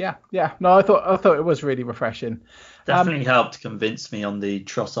 Yeah. No, I thought it was really refreshing. Definitely helped convince me on the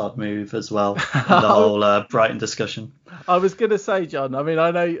Trossard move as well, and the whole Brighton discussion. I was going to say, John, I mean, I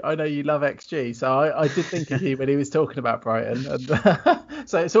know you love XG, so I did think of you when he was talking about Brighton, and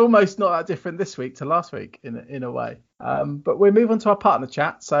so it's almost not that different this week to last week in a way. But we'll move on to our partner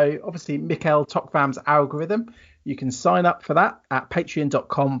chat. So obviously, Mikel Tokvam's algorithm. You can sign up for that at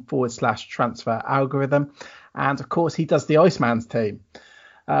patreon.com/transfer algorithm. And of course, he does the Iceman's team.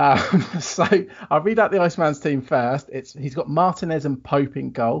 So I'll read out the Iceman's team first. He's got Martinez and Pope in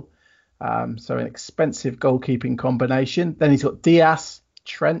goal. So an expensive goalkeeping combination. Then he's got Diaz,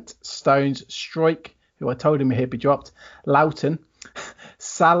 Trent, Stones, Struijk, who I told him he'd be dropped, Loughton,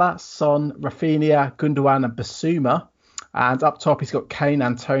 Salah, Son, Rafinha, Gundogan and Basuma. And up top, he's got Kane,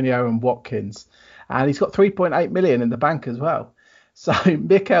 Antonio and Watkins. And he's got 3.8 million in the bank as well. So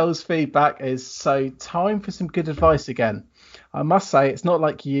Mikel's feedback is, so time for some good advice again. I must say, it's not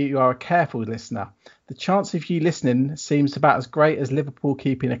like you are a careful listener. The chance of you listening seems about as great as Liverpool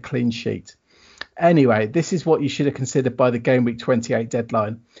keeping a clean sheet. Anyway, this is what you should have considered by the Game Week 28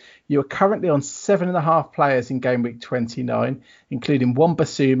 deadline. You are currently on 7.5 players in Game Week 29, including one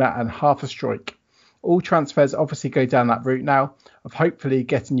Basuma and half a Struijk. All transfers obviously go down that route now, of hopefully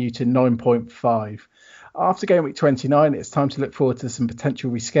getting you to 9.5. After Game Week 29, it's time to look forward to some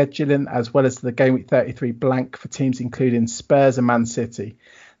potential rescheduling, as well as the Game Week 33 blank for teams including Spurs and Man City.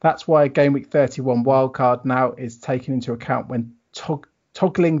 That's why Game Week 31 wildcard now is taken into account when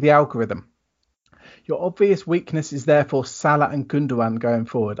toggling the algorithm. Your obvious weakness is therefore Salah and Gundogan going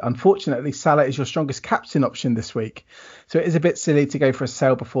forward. Unfortunately, Salah is your strongest captain option this week, so it is a bit silly to go for a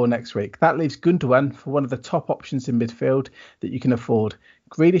sell before next week. That leaves Gundogan for one of the top options in midfield that you can afford.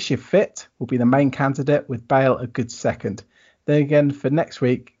 Grealish, if fit, will be the main candidate, with Bale a good second. Then again, for next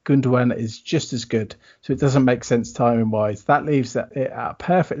week, Gundogan is just as good, so it doesn't make sense timing-wise. That leaves it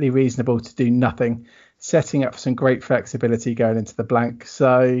perfectly reasonable to do nothing, setting up for some great flexibility going into the blank.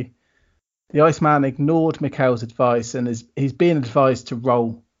 So the Iceman ignored Mikel's advice, and he's being advised to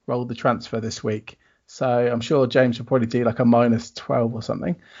roll the transfer this week. So I'm sure James will probably do like a -12 or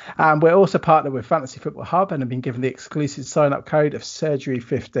something. And we're also partnered with Fantasy Football Hub and have been given the exclusive sign-up code of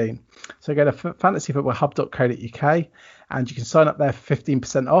Surgery15. So go to fantasyfootballhub.co.uk and you can sign up there for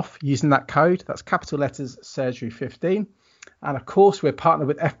 15% off using that code. That's capital letters Surgery15. And of course, we're partnered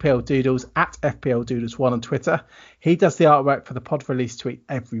with FPL Doodles at FPL Doodles1 on Twitter. He does the artwork for the pod release tweet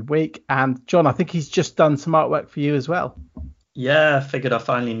every week. And John, I think he's just done some artwork for you as well. Yeah, I figured I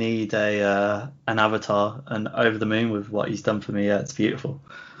finally need an avatar, and over the moon with what he's done for me. Yeah, it's beautiful.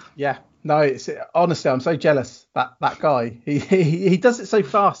 Yeah, no, honestly, I'm so jealous that guy. He does it so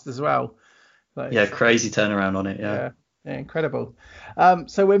fast as well. Yeah, crazy turnaround on it. Yeah, incredible.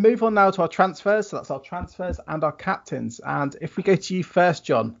 So we'll move on now to our transfers. So that's our transfers and our captains. And if we go to you first,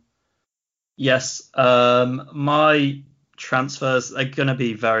 John. Yes, my transfers are going to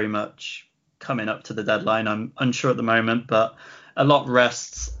be very much coming up to the deadline. I'm unsure at the moment, but a lot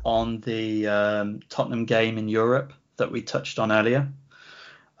rests on the Tottenham game in Europe that we touched on earlier,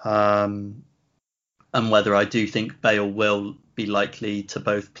 and whether I do think Bale will be likely to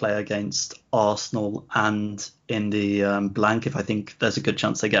both play against Arsenal and in the blank. If I think there's a good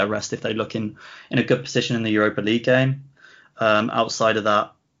chance they get a rest if they look in a good position in the Europa League game. Outside of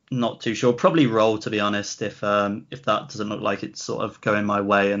that, not too sure. Probably roll, to be honest, if that doesn't look like it's sort of going my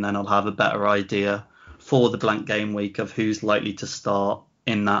way, and then I'll have a better idea for the blank game week of who's likely to start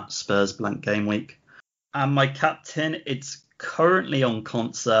in that Spurs blank game week. And my captain, it's currently on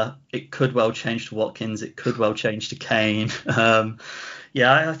Konsa. It could well change to Watkins. It could well change to Kane.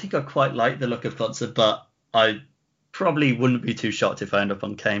 I think I quite like the look of Konsa, but I probably wouldn't be too shocked if I end up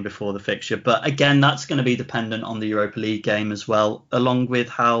on Kane before the fixture. But again, that's going to be dependent on the Europa League game as well, along with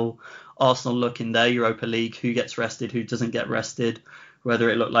how Arsenal look in their Europa League, who gets rested, who doesn't get rested, whether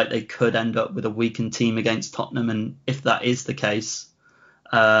it looked like they could end up with a weakened team against Tottenham. And if that is the case,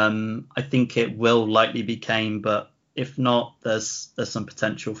 I think it will likely be Kane, but if not, there's some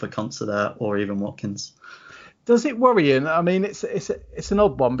potential for Konsa there, or even Watkins. Does it worry you? I mean, it's an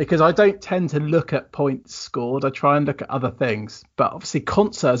odd one because I don't tend to look at points scored. I try and look at other things. But obviously,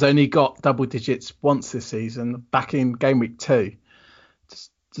 Konsa has only got double digits once this season, back in game week 2.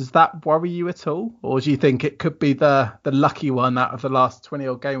 Does that worry you at all, or do you think it could be the lucky one out of the last 20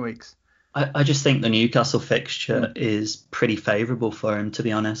 odd game weeks? I just think the Newcastle fixture is pretty favourable for him, to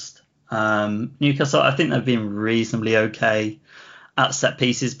be honest. Newcastle, I think they've been reasonably okay at set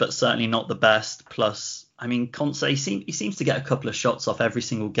pieces, but certainly not the best. Plus, I mean, Konsa, he seems to get a couple of shots off every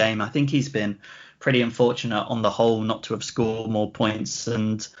single game. I think he's been pretty unfortunate on the whole not to have scored more points.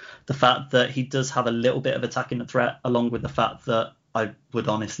 And the fact that he does have a little bit of attacking threat, along with the fact that I would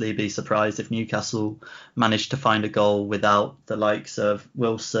honestly be surprised if Newcastle managed to find a goal without the likes of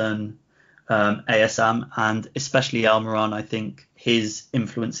Wilson, ASM, and especially Almiron. I think his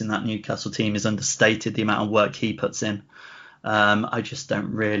influence in that Newcastle team is understated, the amount of work he puts in. I just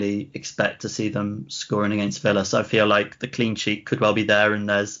don't really expect to see them scoring against Villa. So I feel like the clean sheet could well be there, and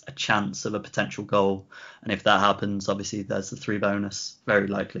there's a chance of a potential goal. And if that happens, obviously there's the 3 bonus, very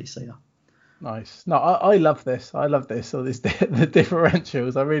likely. So yeah. Nice. No, I love this. I love this. All the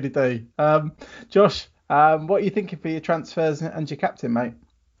differentials. I really do. Josh, what are you thinking for your transfers and your captain, mate?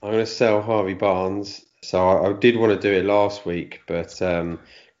 I'm going to sell Harvey Barnes. So I did want to do it last week, but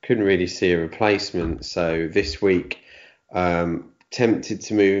couldn't really see a replacement. So this week, tempted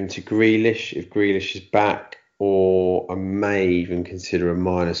to move him to Grealish if Grealish is back, or I may even consider a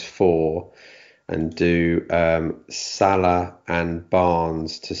 -4 and do Salah and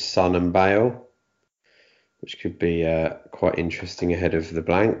Barnes to Son and Bale, which could be quite interesting ahead of the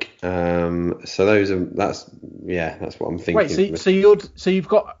blank. So that's what I'm thinking. Wait, so you've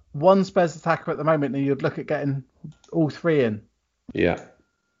got one Spurs attacker at the moment, and you'd look at getting all 3 in? Yeah.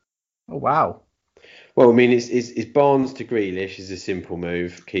 Oh wow. Well, I mean, it's Barnes to Grealish is a simple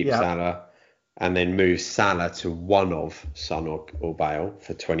move. Keep Salah, and then move Salah to one of Son or Bale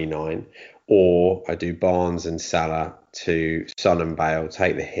for 29. Or I do Barnes and Salah to Son and Bale,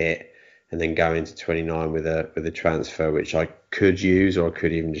 take the hit, and then go into 29 with a transfer, which I could use, or I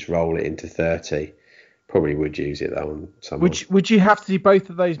could even just roll it into 30. Probably would use it though on someone. Would you have to do both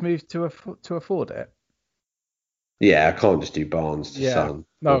of those moves to afford it? Yeah, I can't just do Barnes to Son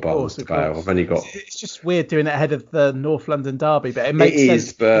or Barnes to Bale. I've only got. It's just weird doing it ahead of the North London derby, but it makes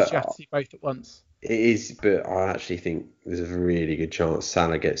sense because you have to see both at once. It is, but I actually think there's a really good chance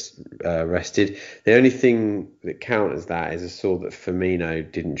Salah gets rested. The only thing that counters that is I saw that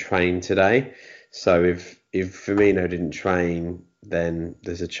Firmino didn't train today. So if Firmino didn't train, then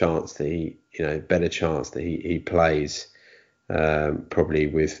there's a chance that better chance that he plays. Probably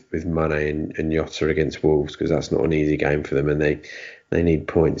with Mane and Jota against Wolves, because that's not an easy game for them, and they need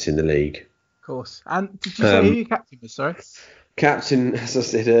points in the league. Of course. And did you say who your captain was? Sorry. Captain, as I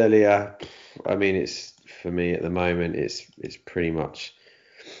said earlier, I mean, it's for me at the moment, it's pretty much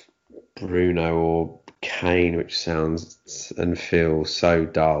Bruno or Kane, which sounds and feels so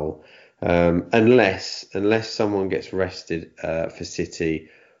dull, unless someone gets rested for City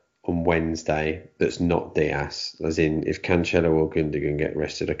on Wednesday that's not Diaz, as in if Cancelo or Gundogan get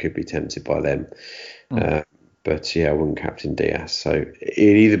rested, I could be tempted by them. But yeah, I wouldn't captain Diaz. So it'd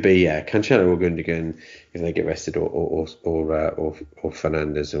either be Cancelo or Gundogan if they get rested, or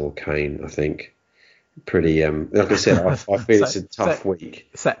Fernandes or Kane. I think pretty like I said, I feel it's a tough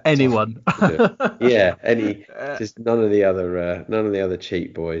week. So anyone, just none of the other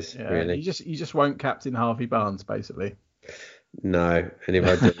cheap boys really. You just won't captain Harvey Barnes basically. No, and if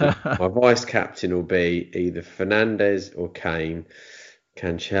I do, my vice captain will be either Fernandes or Kane,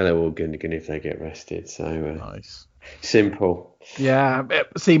 Cancelo or Gundogan if they get rested. So nice, simple. Yeah,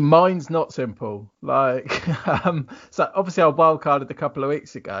 see, mine's not simple. Like, so obviously I wildcarded a couple of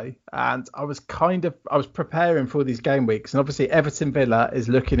weeks ago, and I was preparing for these game weeks, and obviously Everton Villa is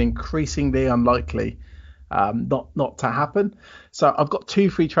looking increasingly unlikely, not to happen. So I've got 2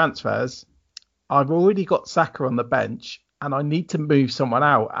 free transfers. I've already got Saka on the bench. and I need to move someone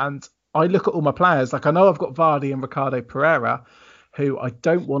out. And I look at all my players. Like, I know I've got Vardy and Ricardo Pereira, who I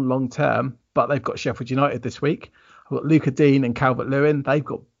don't want long term, but they've got Sheffield United this week. I've got Luca Dean and Calvert-Lewin. They've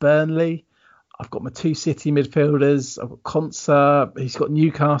got Burnley. I've got my 2 City midfielders. I've got Konsa. He's got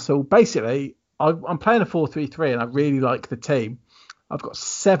Newcastle. Basically, I'm playing a 4-3-3, and I really like the team. I've got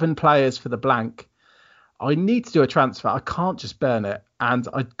 7 players for the blank. I need to do a transfer. I can't just burn it. And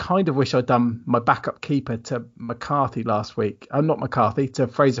I kind of wish I'd done my backup keeper to McCarthy last week. Not McCarthy, to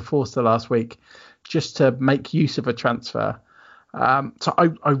Fraser Forster last week, just to make use of a transfer. So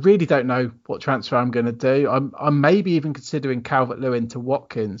I really don't know what transfer I'm going to do. I'm maybe even considering Calvert-Lewin to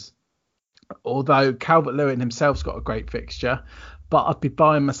Watkins, although Calvert-Lewin himself's got a great fixture. But I'd be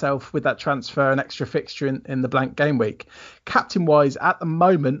buying myself with that transfer an extra fixture in the blank game week. Captain-wise, at the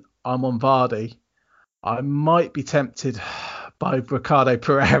moment, I'm on Vardy. I might be tempted by Ricardo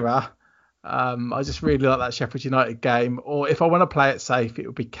Pereira. I just really like that Sheffield United game. Or if I want to play it safe, it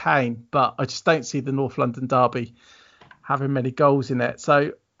would be Kane. But I just don't see the North London derby having many goals in it.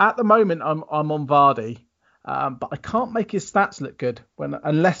 So at the moment, I'm on Vardy. But I can't make his stats look good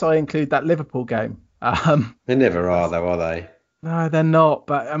unless I include that Liverpool game. They never are, though, are they? No, they're not.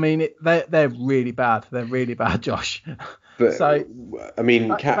 But I mean, they're really bad. They're really bad, Josh. But so, I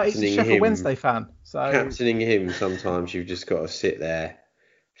mean, captaining he's a Sheffield him, Wednesday fan. So captaining him, sometimes you've just got to sit there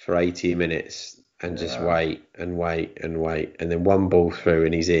for 80 minutes and just wait, and then one ball through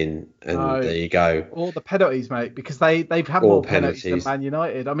and he's in, and there you go. All the penalties, mate, because they've had more penalties than Man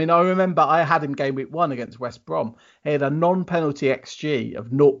United. I mean, I remember I had him game week 1 against West Brom. He had a non-penalty XG of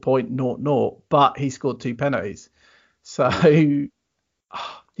 0.00, but he scored 2 penalties. So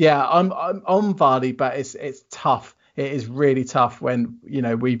yeah, I'm on Vardy, but it's tough. It is really tough when,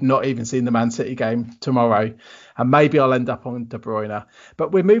 we've not even seen the Man City game tomorrow, and maybe I'll end up on De Bruyne.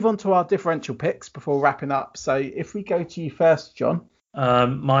 But we'll move on to our differential picks before wrapping up. So if we go to you first, John.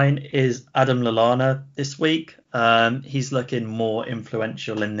 Mine is Adam Lallana this week. He's looking more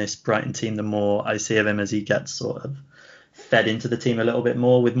influential in this Brighton team the more I see of him, as he gets sort of fed into the team a little bit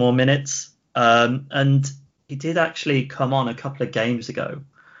more with more minutes. And he did actually come on a couple of games ago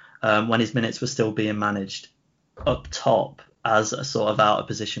when his minutes were still being managed up top as a sort of out of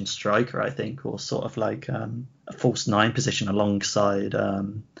position striker, I think, or sort of like a false 9 position alongside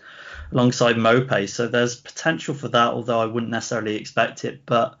Mope. So there's potential for that, although I wouldn't necessarily expect it.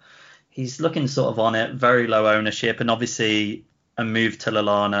 But he's looking sort of on it, very low ownership, and obviously a move to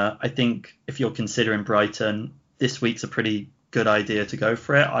Lallana. I think if you're considering Brighton, this week's a pretty good idea to go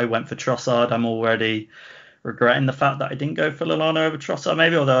for it. I went for Trossard. I'm already regretting the fact that I didn't go for Lallana over Trossard,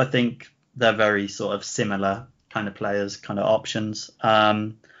 maybe, although I think they're very sort of similar kind of players, kind of options.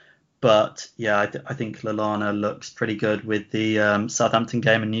 But yeah, I think Lallana looks pretty good with the Southampton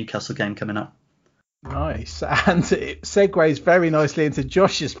game and Newcastle game coming up. Nice. And it segues very nicely into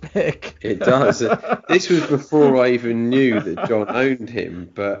Josh's pick. It does. This was before I even knew that John owned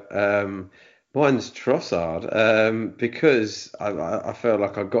him, but mine's Trossard, because I felt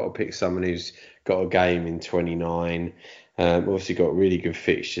like I've got to pick someone who's got a game in 29. Obviously got really good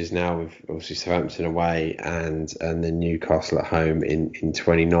fixtures now with obviously Southampton away and then Newcastle at home in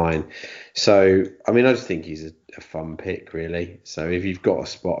 29. So I mean, I just think he's a fun pick, really. So if you've got a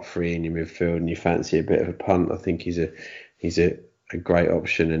spot free in your midfield and you fancy a bit of a punt, I think he's a great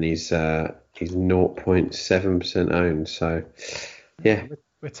option, and he's 0.7% owned. So yeah.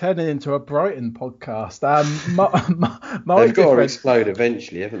 We're turning into a Brighton podcast. They've got to explode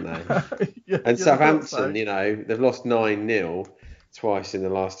eventually, haven't they? Yeah, and Southampton, they've lost 9-0 twice in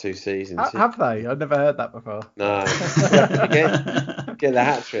the last 2 seasons. Have they? I've never heard that before. No. Get the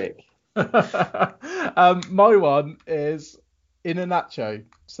hat trick. My one is Iheanacho.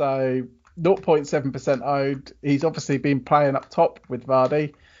 So 0.7% owned. He's obviously been playing up top with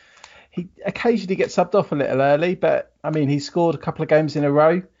Vardy. He occasionally gets subbed off a little early, but I mean, he's scored a couple of games in a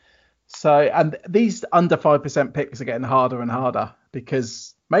row. So, and these under 5% picks are getting harder and harder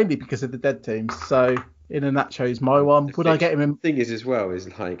mainly because of the dead teams. So, Iheanacho is my one. Would I get him in? The thing is, as well,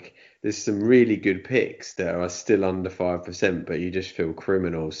 is like there's some really good picks that are still under 5%, but you just feel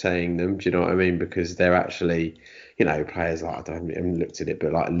criminal saying them. Do you know what I mean? Because they're actually, players like, I haven't looked at it,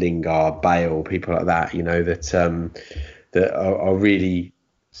 but like Lingard, Bale, people like that, that are really.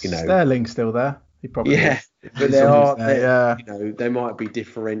 Sterling's still there. He probably is. But they might be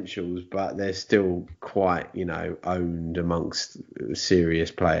differentials, but they're still quite owned amongst serious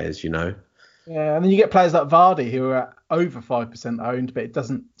players. Yeah, and then you get players like Vardy who are over 5% owned, but it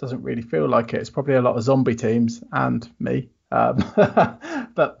doesn't really feel like it. It's probably a lot of zombie teams and me.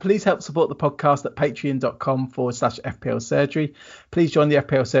 But please help support the podcast at patreon.com/FPL Surgery. Please join the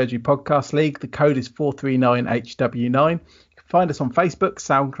FPL Surgery Podcast League. The code is 439HW9. Find us on Facebook,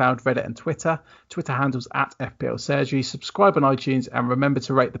 SoundCloud, Reddit and Twitter. Twitter handles at FPL Surgery. Subscribe on iTunes and remember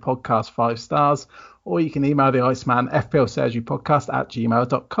to rate the podcast 5 stars. Or you can email the Iceman,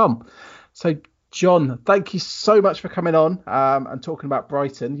 fplsurgerypodcast@gmail.com. So, John, thank you so much for coming on and talking about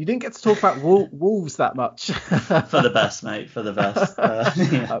Brighton. You didn't get to talk about Wolves that much. For the best, mate, for the best.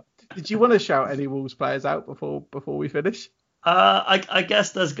 Yeah. Did you want to shout any Wolves players out before we finish? I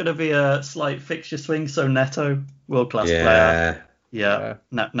guess there's going to be a slight fixture swing. So Neto, world-class player. Yeah.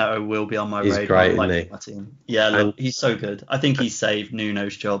 Neto will be on my radar. He's great, like isn't he? my team. Yeah, look, he's so good. I think he saved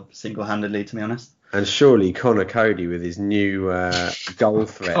Nuno's job single-handedly, to be honest. And surely Connor Cody with his new goal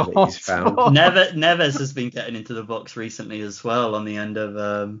threat that he's found. Neves has been getting into the box recently as well on the end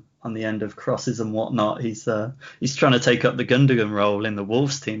of crosses and whatnot. He's trying to take up the Gundogan role in the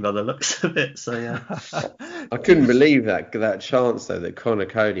Wolves team by the looks of it. So yeah. I couldn't believe that chance though that Connor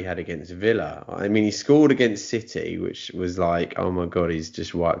Cody had against Villa. I mean, he scored against City, which was like, oh my god, he's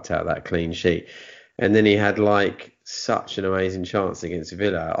just wiped out that clean sheet. And then he had like such an amazing chance against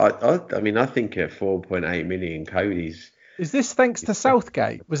Villa. I mean, I think at 4.8 million, Cody's. Is this thanks to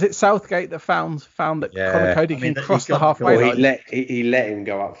Southgate? Was it Southgate that found that Connor Cody can cross the halfway line? He let him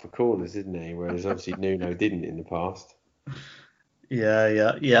go up for corners, didn't he? Whereas obviously Nuno didn't in the past.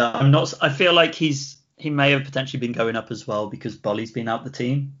 Yeah. I feel like he may have potentially been going up as well because Bolly's been out the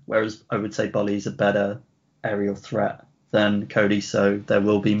team. Whereas I would say Bolly's a better aerial threat than Cody, so there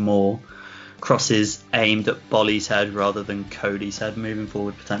will be more crosses aimed at Bolly's head rather than Cody's head moving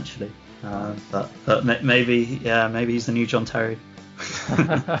forward potentially. But maybe he's the new John Terry.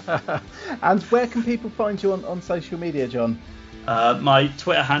 And where can people find you on social media, John? My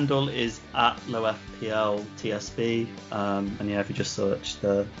Twitter handle is @lowfpltsb, and if you just search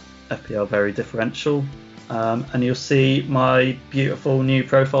the FPL Very Differential, and you'll see my beautiful new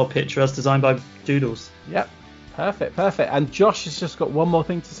profile picture as designed by Doodles. Yep, perfect. And Josh has just got one more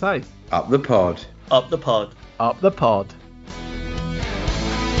thing to say. Up the pod. Up the pod. Up the pod.